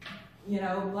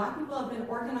Black people have been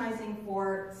organizing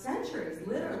for centuries,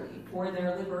 literally, for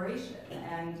their liberation,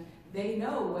 and they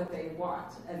know what they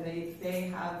want, and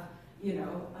they have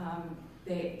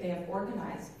they have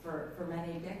organized for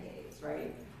many decades,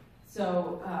 right?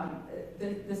 So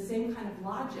the same kind of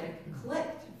logic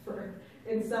clicked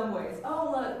in some ways.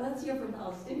 Oh, look, let's hear from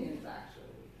Palestinians,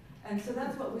 actually. And so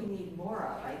that's what we need more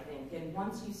of, I think. And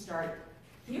once you start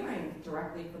hearing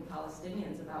directly from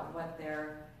Palestinians about what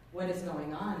is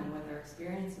going on and what their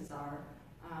experiences are,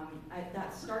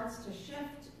 that starts to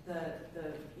shift the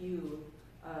view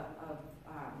of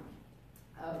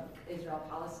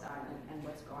Israel-Palestine and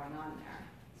what's going on there.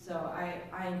 So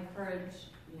I encourage,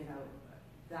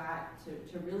 that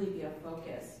to really be a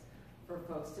focus for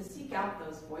folks, to seek out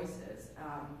those voices,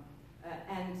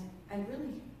 and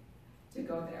really to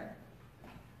go there.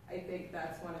 I think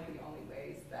that's one of the only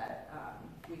ways that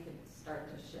we can start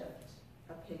to shift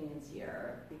opinions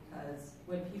here, because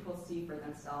when people see for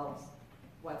themselves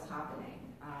what's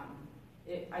happening,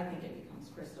 I think it becomes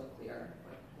crystal clear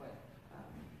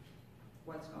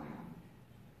what's going on.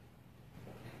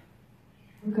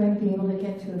 We're going to be able to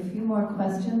get to a few more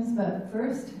questions, but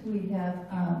first we have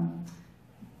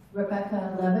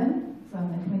Rebecca Levin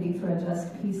from the Committee for a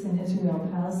Just Peace in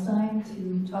Israel-Palestine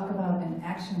to talk about an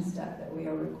action step that we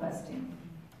are requesting.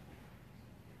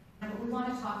 We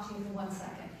want to talk to you for 1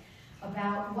 second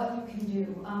about what you can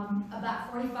do. About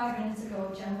 45 minutes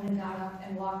ago, a gentleman got up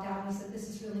and walked out and he said, "This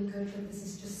is really good, but this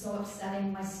is just so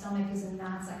upsetting. My stomach is in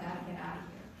knots. I got to get out of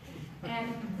here."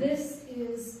 And this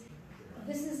is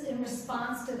in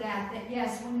response to that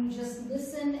yes, when you just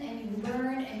listen and you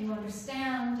learn and you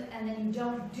understand and then you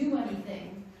don't do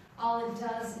anything, all it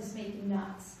does is make you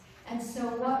nuts. And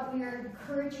so what we're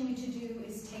encouraging you to do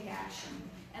is take action.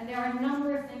 And there are a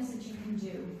number of things that you can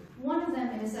do. One of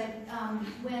them is that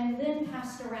when Lynn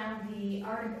passed around the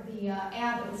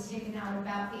ad that was taken out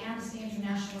about the Amnesty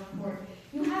International report,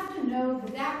 you have to know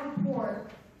that report,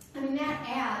 that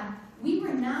ad, we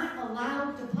were not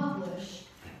allowed to publish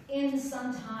in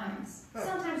Sun Times.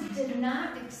 Sun Times did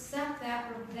not accept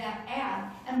that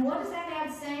ad. And what is that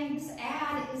ad saying? This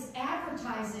ad is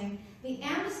advertising the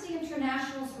Amnesty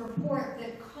International's report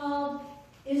that called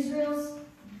Israel's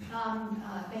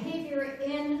behavior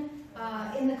in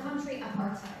the country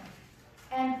apartheid.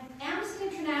 And Amnesty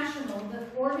International, the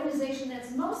organization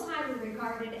that's most highly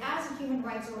regarded as a human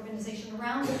rights organization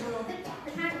around the world,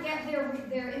 can't get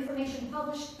their information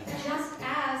published just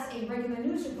as a regular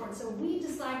news report. So we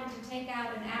decided to take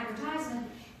out an advertisement,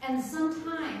 and Sun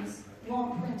Times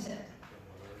won't print it.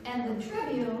 And the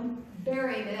Tribune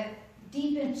buried it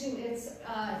deep into its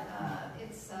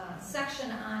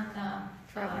section on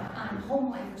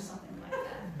home life or something like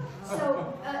that.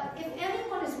 So if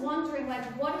anyone is wondering,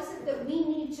 what is it that we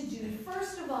need to do?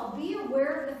 First of all, be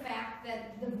aware of the fact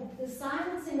that the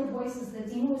silencing of voices that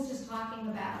Dima was just talking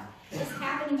about is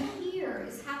happening here,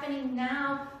 is happening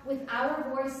now with our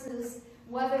voices,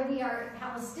 whether we are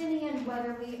Palestinian,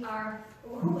 whether we are,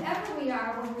 whoever we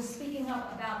are, when we're speaking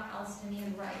up about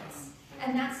Palestinian rights.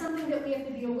 And that's something that we have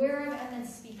to be aware of and then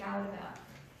speak out about.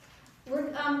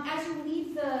 As you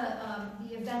leave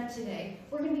the event today,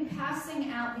 we're going to be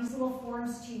passing out these little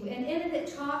forms to you. And in it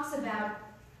talks about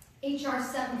HR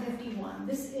 751.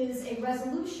 This is a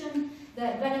resolution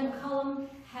that Benny McCullum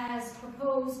has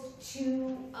proposed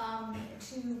to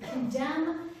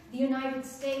condemn the United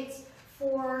States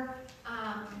for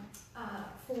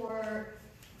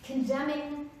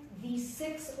condemning the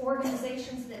 6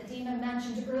 organizations that Dima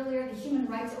mentioned earlier, the human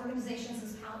rights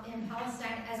organizations in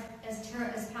Palestine as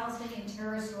Palestinian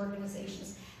terrorist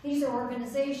organizations. These are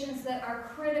organizations that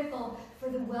are critical for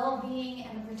the well-being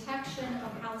and the protection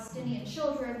of Palestinian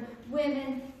children,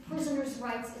 women, prisoners'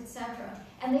 rights, etc.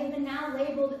 And they've been now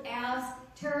labeled as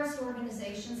terrorist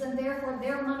organizations, and therefore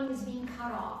their money is being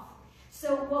cut off.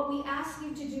 So what we ask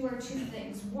you to do are two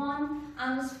things. One,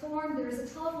 on this form, there is a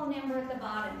telephone number at the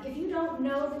bottom. If you don't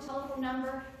know the telephone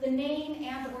number, the name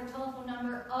and or telephone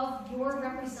number of your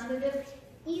representative,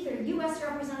 either U.S.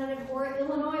 representative or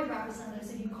Illinois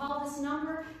representatives, if you call this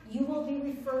number, you will be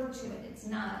referred to it. It's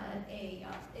not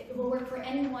it will work for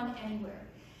anyone, anywhere.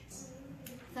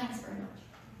 Thanks very much.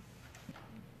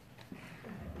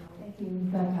 Thank you,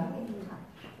 Becca.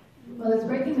 Well, it's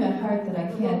breaking my heart that I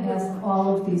can't ask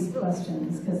all of these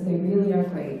questions because they really are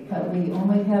great, but we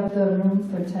only have the room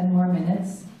for 10 more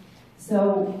minutes.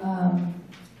 So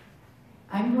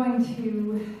I'm going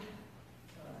to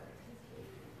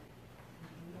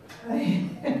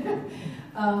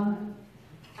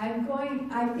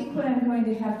I think what I'm going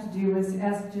to have to do is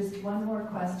ask just one more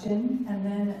question and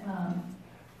then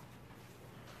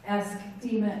ask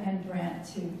Dima and Brant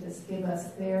to just give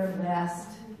us their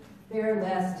last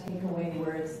takeaway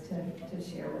words to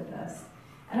share with us.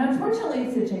 And unfortunately,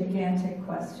 it's a gigantic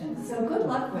question, so good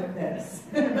luck with this.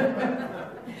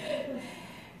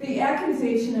 The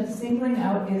accusation of singling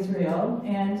out Israel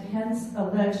and hence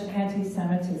alleged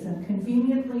anti-Semitism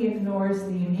conveniently ignores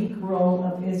the unique role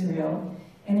of Israel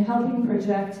in helping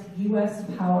project U.S.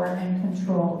 power and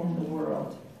control in the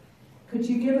world. Could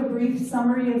you give a brief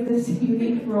summary of this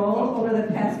unique role over the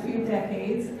past few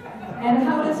decades and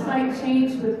how this might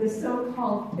change with the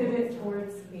so-called pivot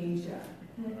towards Asia?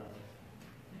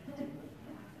 Okay.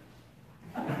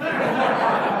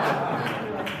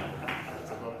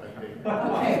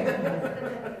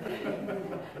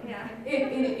 Yeah.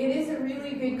 It is a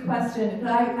really good question,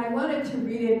 but I wanted to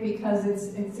read it because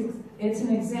it's an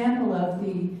example of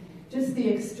the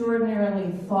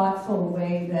extraordinarily thoughtful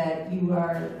way that you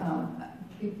are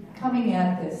coming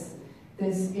at this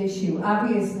issue.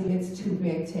 Obviously, it's too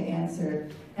big to answer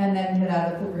and then get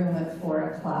out of the room at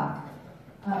 4 o'clock.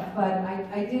 But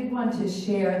I did want to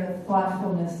share the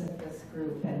thoughtfulness of this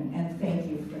group, and thank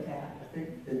you for that. I think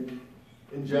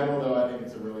in general, though, I think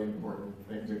it's a really important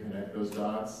thing to connect those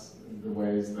dots in the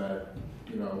ways that,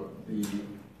 you know,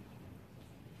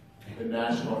 the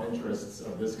national interests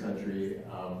of this country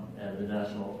and the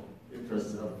national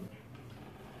interests of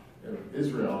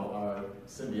Israel are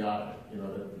symbiotic.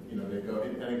 They go,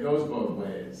 and it goes both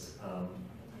ways.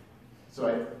 So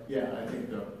I think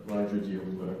the larger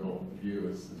geopolitical view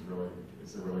is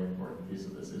a really important piece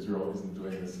of this. Israel isn't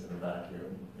doing this in a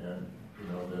vacuum, and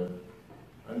the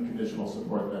unconditional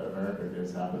support that America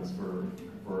gives happens for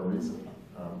a reason.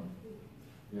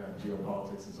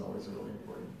 Geopolitics is always a really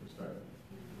important perspective.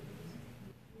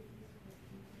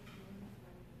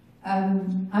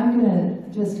 I'm going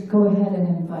to just go ahead and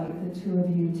invite the two of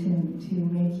you to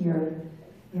make your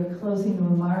closing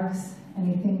remarks,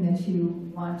 anything that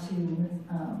you want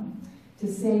to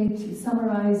say, to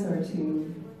summarize, or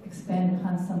to expand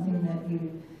upon something that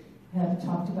you have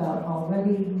talked about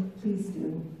already. Please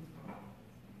do.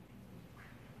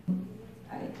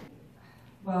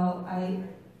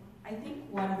 I think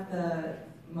one of the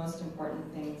most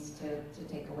important things to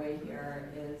take away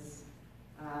here is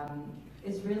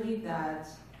really that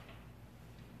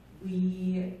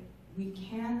we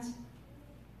can't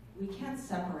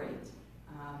separate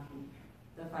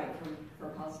the fight for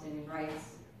Palestinian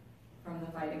rights from the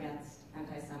fight against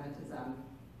anti-Semitism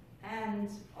and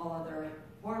all other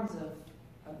forms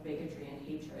of bigotry and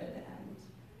hatred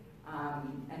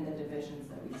and the divisions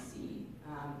that we see.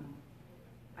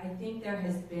 I think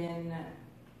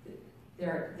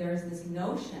there's this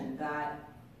notion that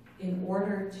in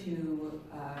order to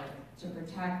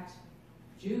protect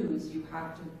Jews, you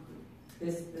have to,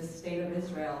 this state of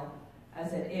Israel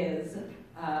as it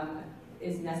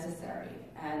is necessary,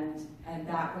 and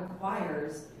that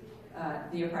requires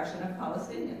the oppression of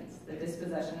Palestinians, the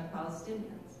dispossession of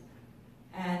Palestinians,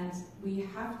 and we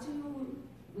have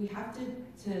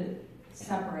to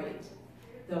separate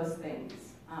those things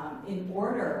in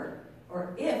order,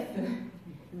 or if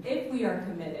we are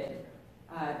committed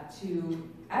to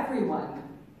everyone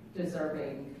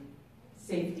deserving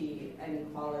safety and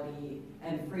equality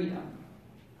and freedom.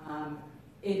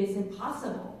 It is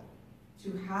impossible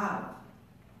to have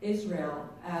Israel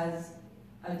as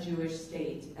a Jewish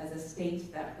state, as a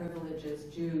state that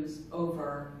privileges Jews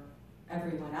over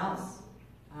everyone else,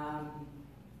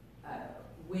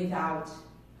 without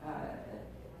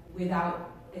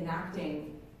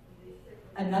enacting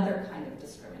another kind of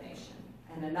discrimination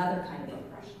and another kind of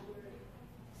oppression.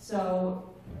 So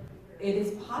it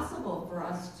is possible for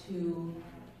us to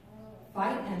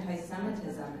fight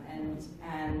anti-Semitism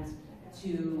and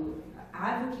to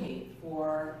advocate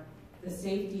for the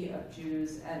safety of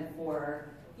Jews and for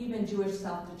even Jewish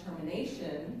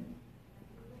self-determination,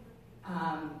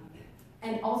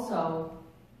 and also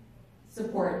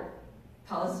support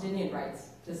Palestinian rights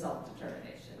to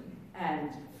self-determination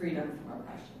and freedom from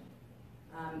oppression.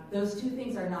 Those two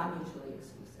things are not mutually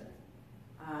exclusive.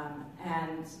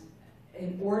 And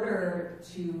in order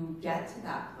to get to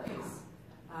that place,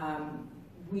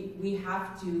 we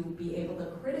have to be able to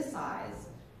criticize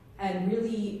and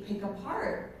really pick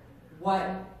apart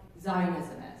what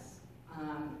Zionism is,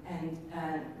 and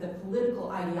the political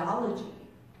ideology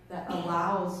that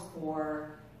allows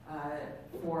for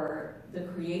the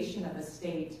creation of a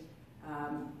state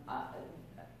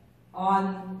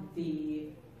on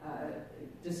the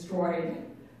destroyed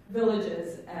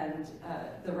villages and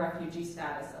the refugee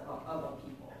status of a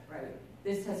people, right?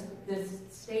 This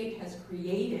state has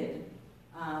created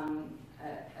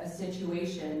a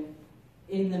situation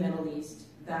in the Middle East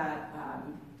that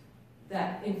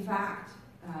in fact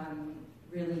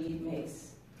really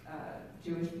makes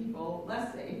Jewish people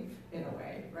less safe in a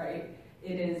way, right?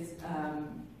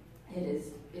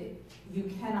 You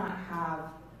cannot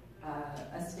have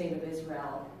a state of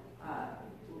Israel,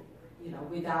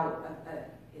 without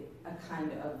a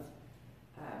kind of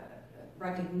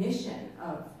recognition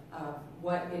of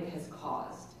what it has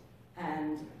caused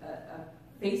and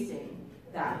facing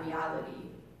that reality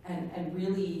and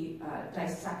really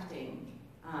dissecting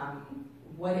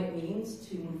what it means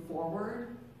to move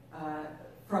forward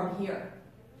from here,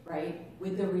 right?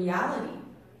 With the reality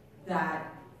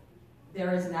that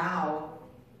there is now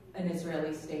an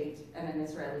Israeli state and an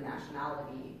Israeli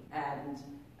nationality and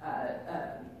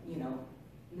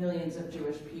millions of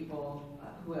Jewish people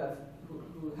who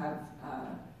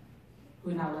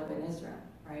now live in Israel,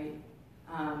 right?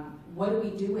 What do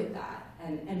we do with that?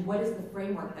 And what is the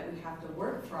framework that we have to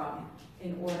work from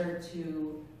in order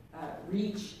to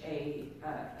reach a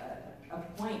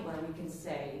point where we can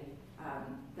say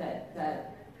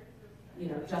that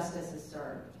justice is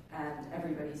served and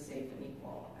everybody's safe and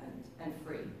equal and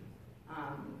free.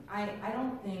 I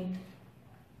don't think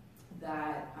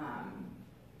that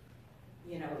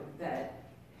that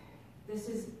this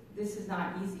is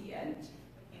not easy, and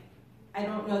I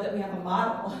don't know that we have a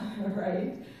model,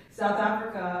 right? South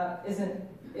Africa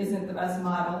isn't the best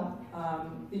model.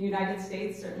 The United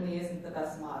States certainly isn't the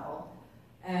best model,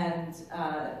 and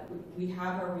we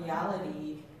have a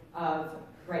reality of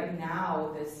right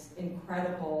now this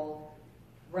incredible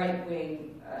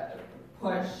right-wing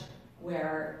push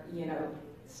where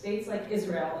states like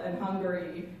Israel and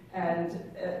Hungary and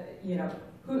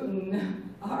Putin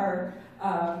are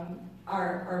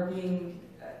being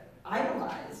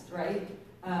idolized, right?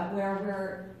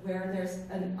 Where there's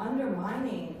an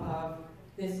undermining of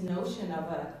this notion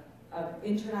of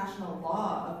international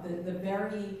law, of the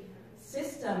very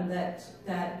system that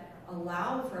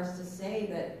allowed for us to say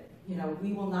that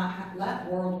we will not let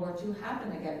World War II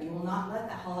happen again. We will not let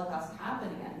the Holocaust happen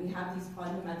again. We have these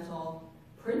fundamental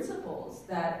principles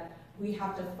that we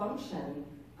have to function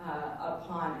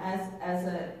upon as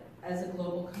a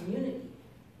global community.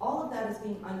 All of that is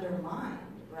being undermined,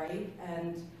 right?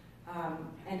 And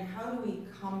how do we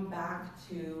come back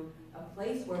to a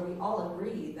place where we all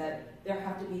agree that there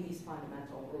have to be these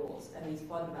fundamental rules and these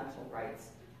fundamental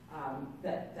rights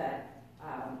that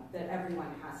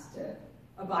everyone has to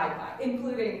abide by,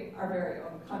 including our very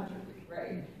own country,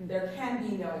 right? There can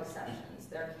be no exceptions.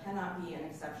 There cannot be an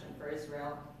exception for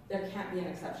Israel. There can't be an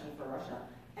exception for Russia.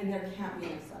 And there can't be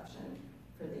an exception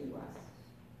for the U.S.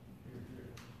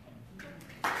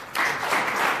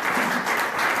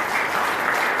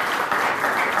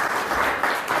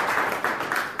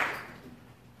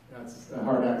 That's a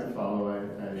hard act to follow. I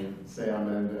say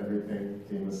amen to everything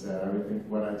Dima said. I would think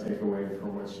what I take away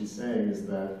from what she's saying is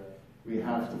that we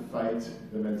have to fight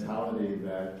the mentality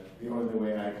that the only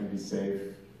way I can be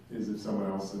safe is if someone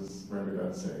else is rendered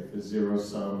unsafe. The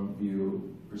zero-sum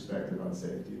view perspective on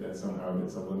safety, that somehow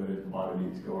it's a limited quantity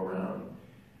to go around.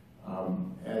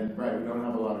 And right, we don't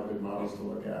have a lot of good models to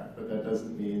look at, but that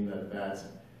doesn't mean that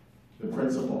the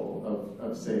principle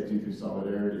of safety through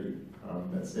solidarity,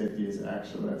 that safety is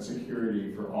actually, that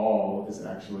security for all is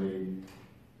actually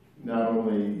not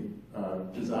only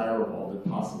desirable but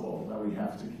possible, that we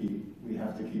have to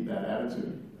keep that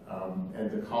attitude,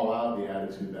 and to call out the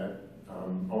attitude that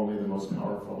only the most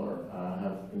powerful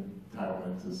have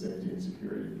entitlement to safety and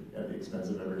security at the expense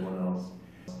of everyone else.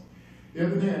 The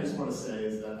other thing I just want to say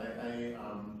is that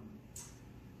I'm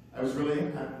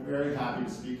very happy to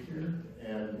speak here,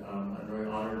 and I'm really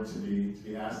honored honored to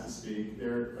be asked to speak.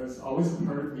 There is always a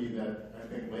part of me that I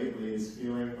think lately is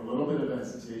feeling a little bit of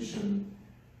hesitation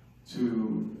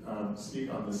to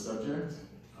speak on this subject.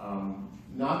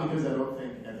 Not because I don't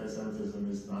think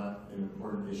anti-Semitism is not an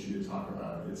important issue to talk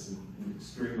about. It's an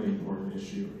extremely important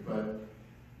issue, but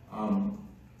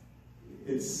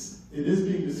it is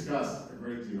being discussed a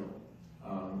great deal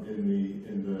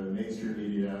in the mainstream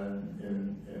media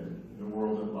and the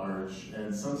world at large.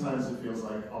 And sometimes it feels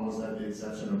like almost at the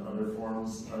exception of other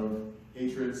forms of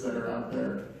hatreds that are out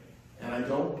there. And I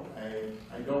don't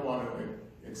want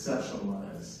to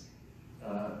exceptionalize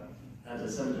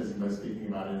anti-Semitism by speaking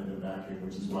about it in a vacuum,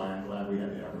 which is why I'm glad we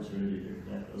had the opportunity to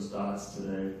connect those dots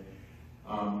today.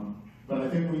 But I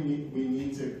think we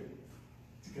need to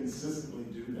consistently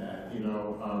do that. You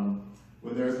know,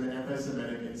 when there's an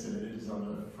anti-Semitic incident, it is on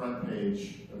the front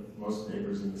page of most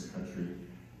papers in this country.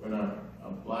 When a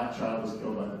black child is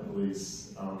killed by the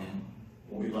police,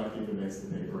 we'll be lucky if it makes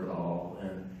the paper at all.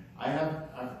 And I have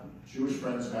Jewish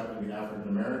friends who happen to be African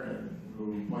American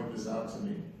who point this out to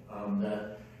me,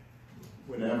 that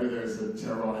whenever there's a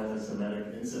terrible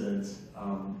anti-Semitic incident,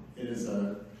 it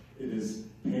is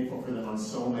painful for them on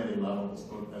so many levels,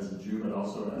 both as a Jew but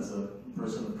also as a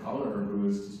person of color who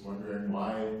is just wondering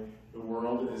why the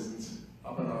world isn't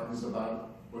up in arms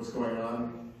about what's going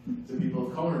on to people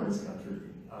of color in this country,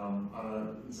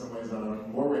 in some ways on a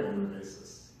more regular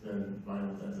basis than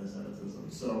violent anti-Semitism.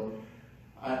 So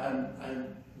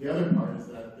the other part is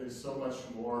that there's so much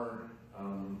more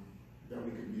that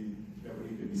we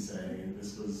could be saying, and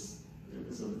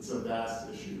it's a vast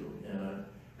issue, and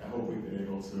I hope we've been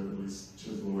able to at least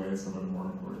chisel away at some of the more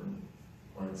important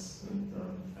points. And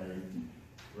I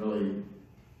really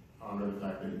honor the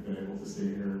fact that you've been able to stay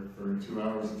here for 2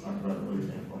 hours and talk about really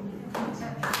painful things.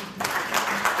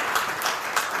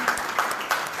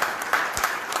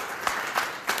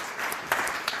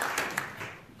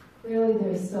 Clearly,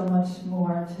 there's so much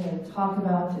more to talk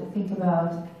about, to think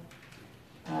about.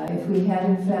 If we had,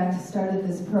 in fact, started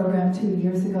this program 2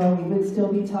 years ago, we would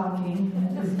still be talking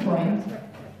at this point.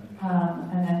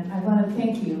 And I want to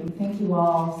thank you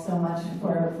all so much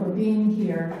for being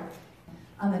here.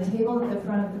 On the table at the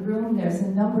front of the room, there's a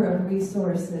number of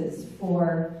resources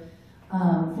for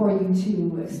you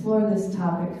to explore this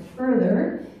topic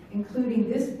further, including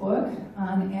this book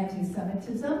on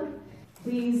anti-Semitism.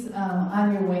 Please,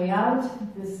 on your way out,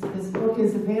 this book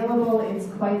is available. It's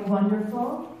quite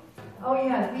wonderful. Oh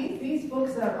yeah, these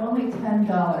books are only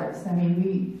 $10. I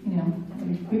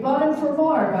mean, we bought them for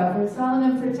more, but we're selling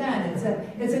them for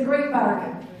 $10. It's a great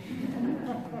bargain.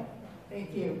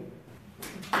 Thank you.